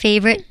pick our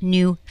favorite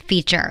new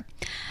feature.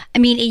 I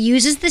mean, it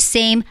uses the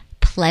same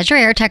pleasure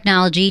air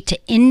technology to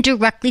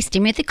indirectly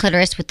stimulate the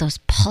clitoris with those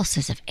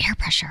pulses of air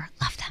pressure.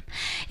 Love them.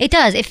 It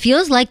does. It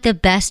feels like the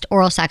best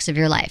oral sex of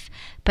your life,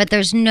 but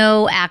there's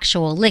no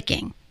actual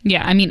licking.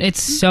 Yeah, I mean,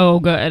 it's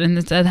so good. And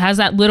it has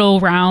that little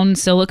round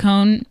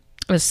silicone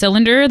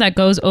cylinder that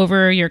goes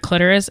over your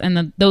clitoris,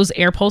 and those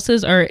air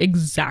pulses are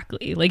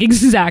exactly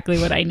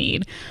what I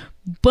need.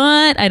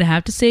 But I'd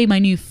have to say my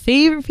new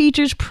favorite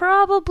feature is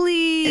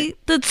probably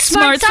the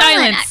Smart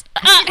Silence.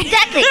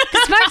 Exactly.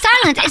 The Smart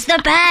Silence is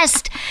the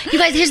best. You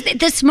guys,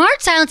 the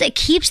Smart Silence, it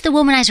keeps the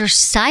womanizer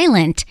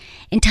silent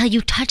until you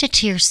touch it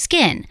to your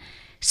skin.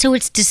 So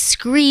it's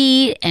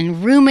discreet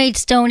and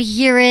roommates don't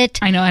hear it.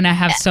 I know, and I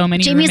have so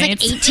many Jamie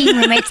roommates. has like 18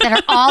 roommates that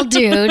are all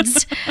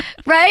dudes,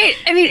 right?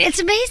 I mean, it's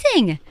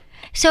amazing.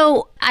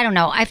 So I don't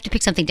know. I have to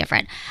pick something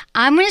different.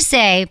 I'm going to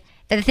say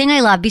that the thing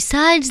I love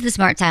besides the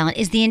Smart Silent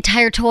is the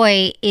entire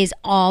toy is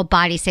all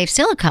body safe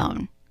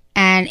silicone.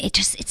 And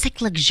it's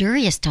like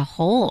luxurious to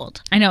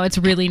hold. I know, it's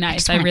really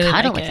nice. I really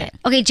like it.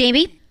 Okay,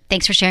 Jamie,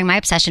 thanks for sharing my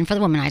obsession for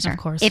the Womanizer. Of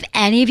course. If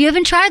any of you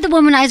haven't tried the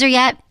Womanizer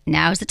yet,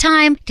 now's the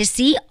time to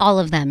see all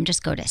of them.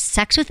 Just go to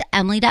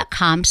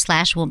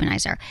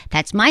sexwithemily.com/womanizer.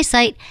 That's my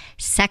site,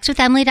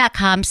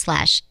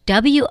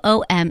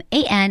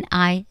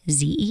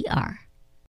 sexwithemily.com/WOMANIZER.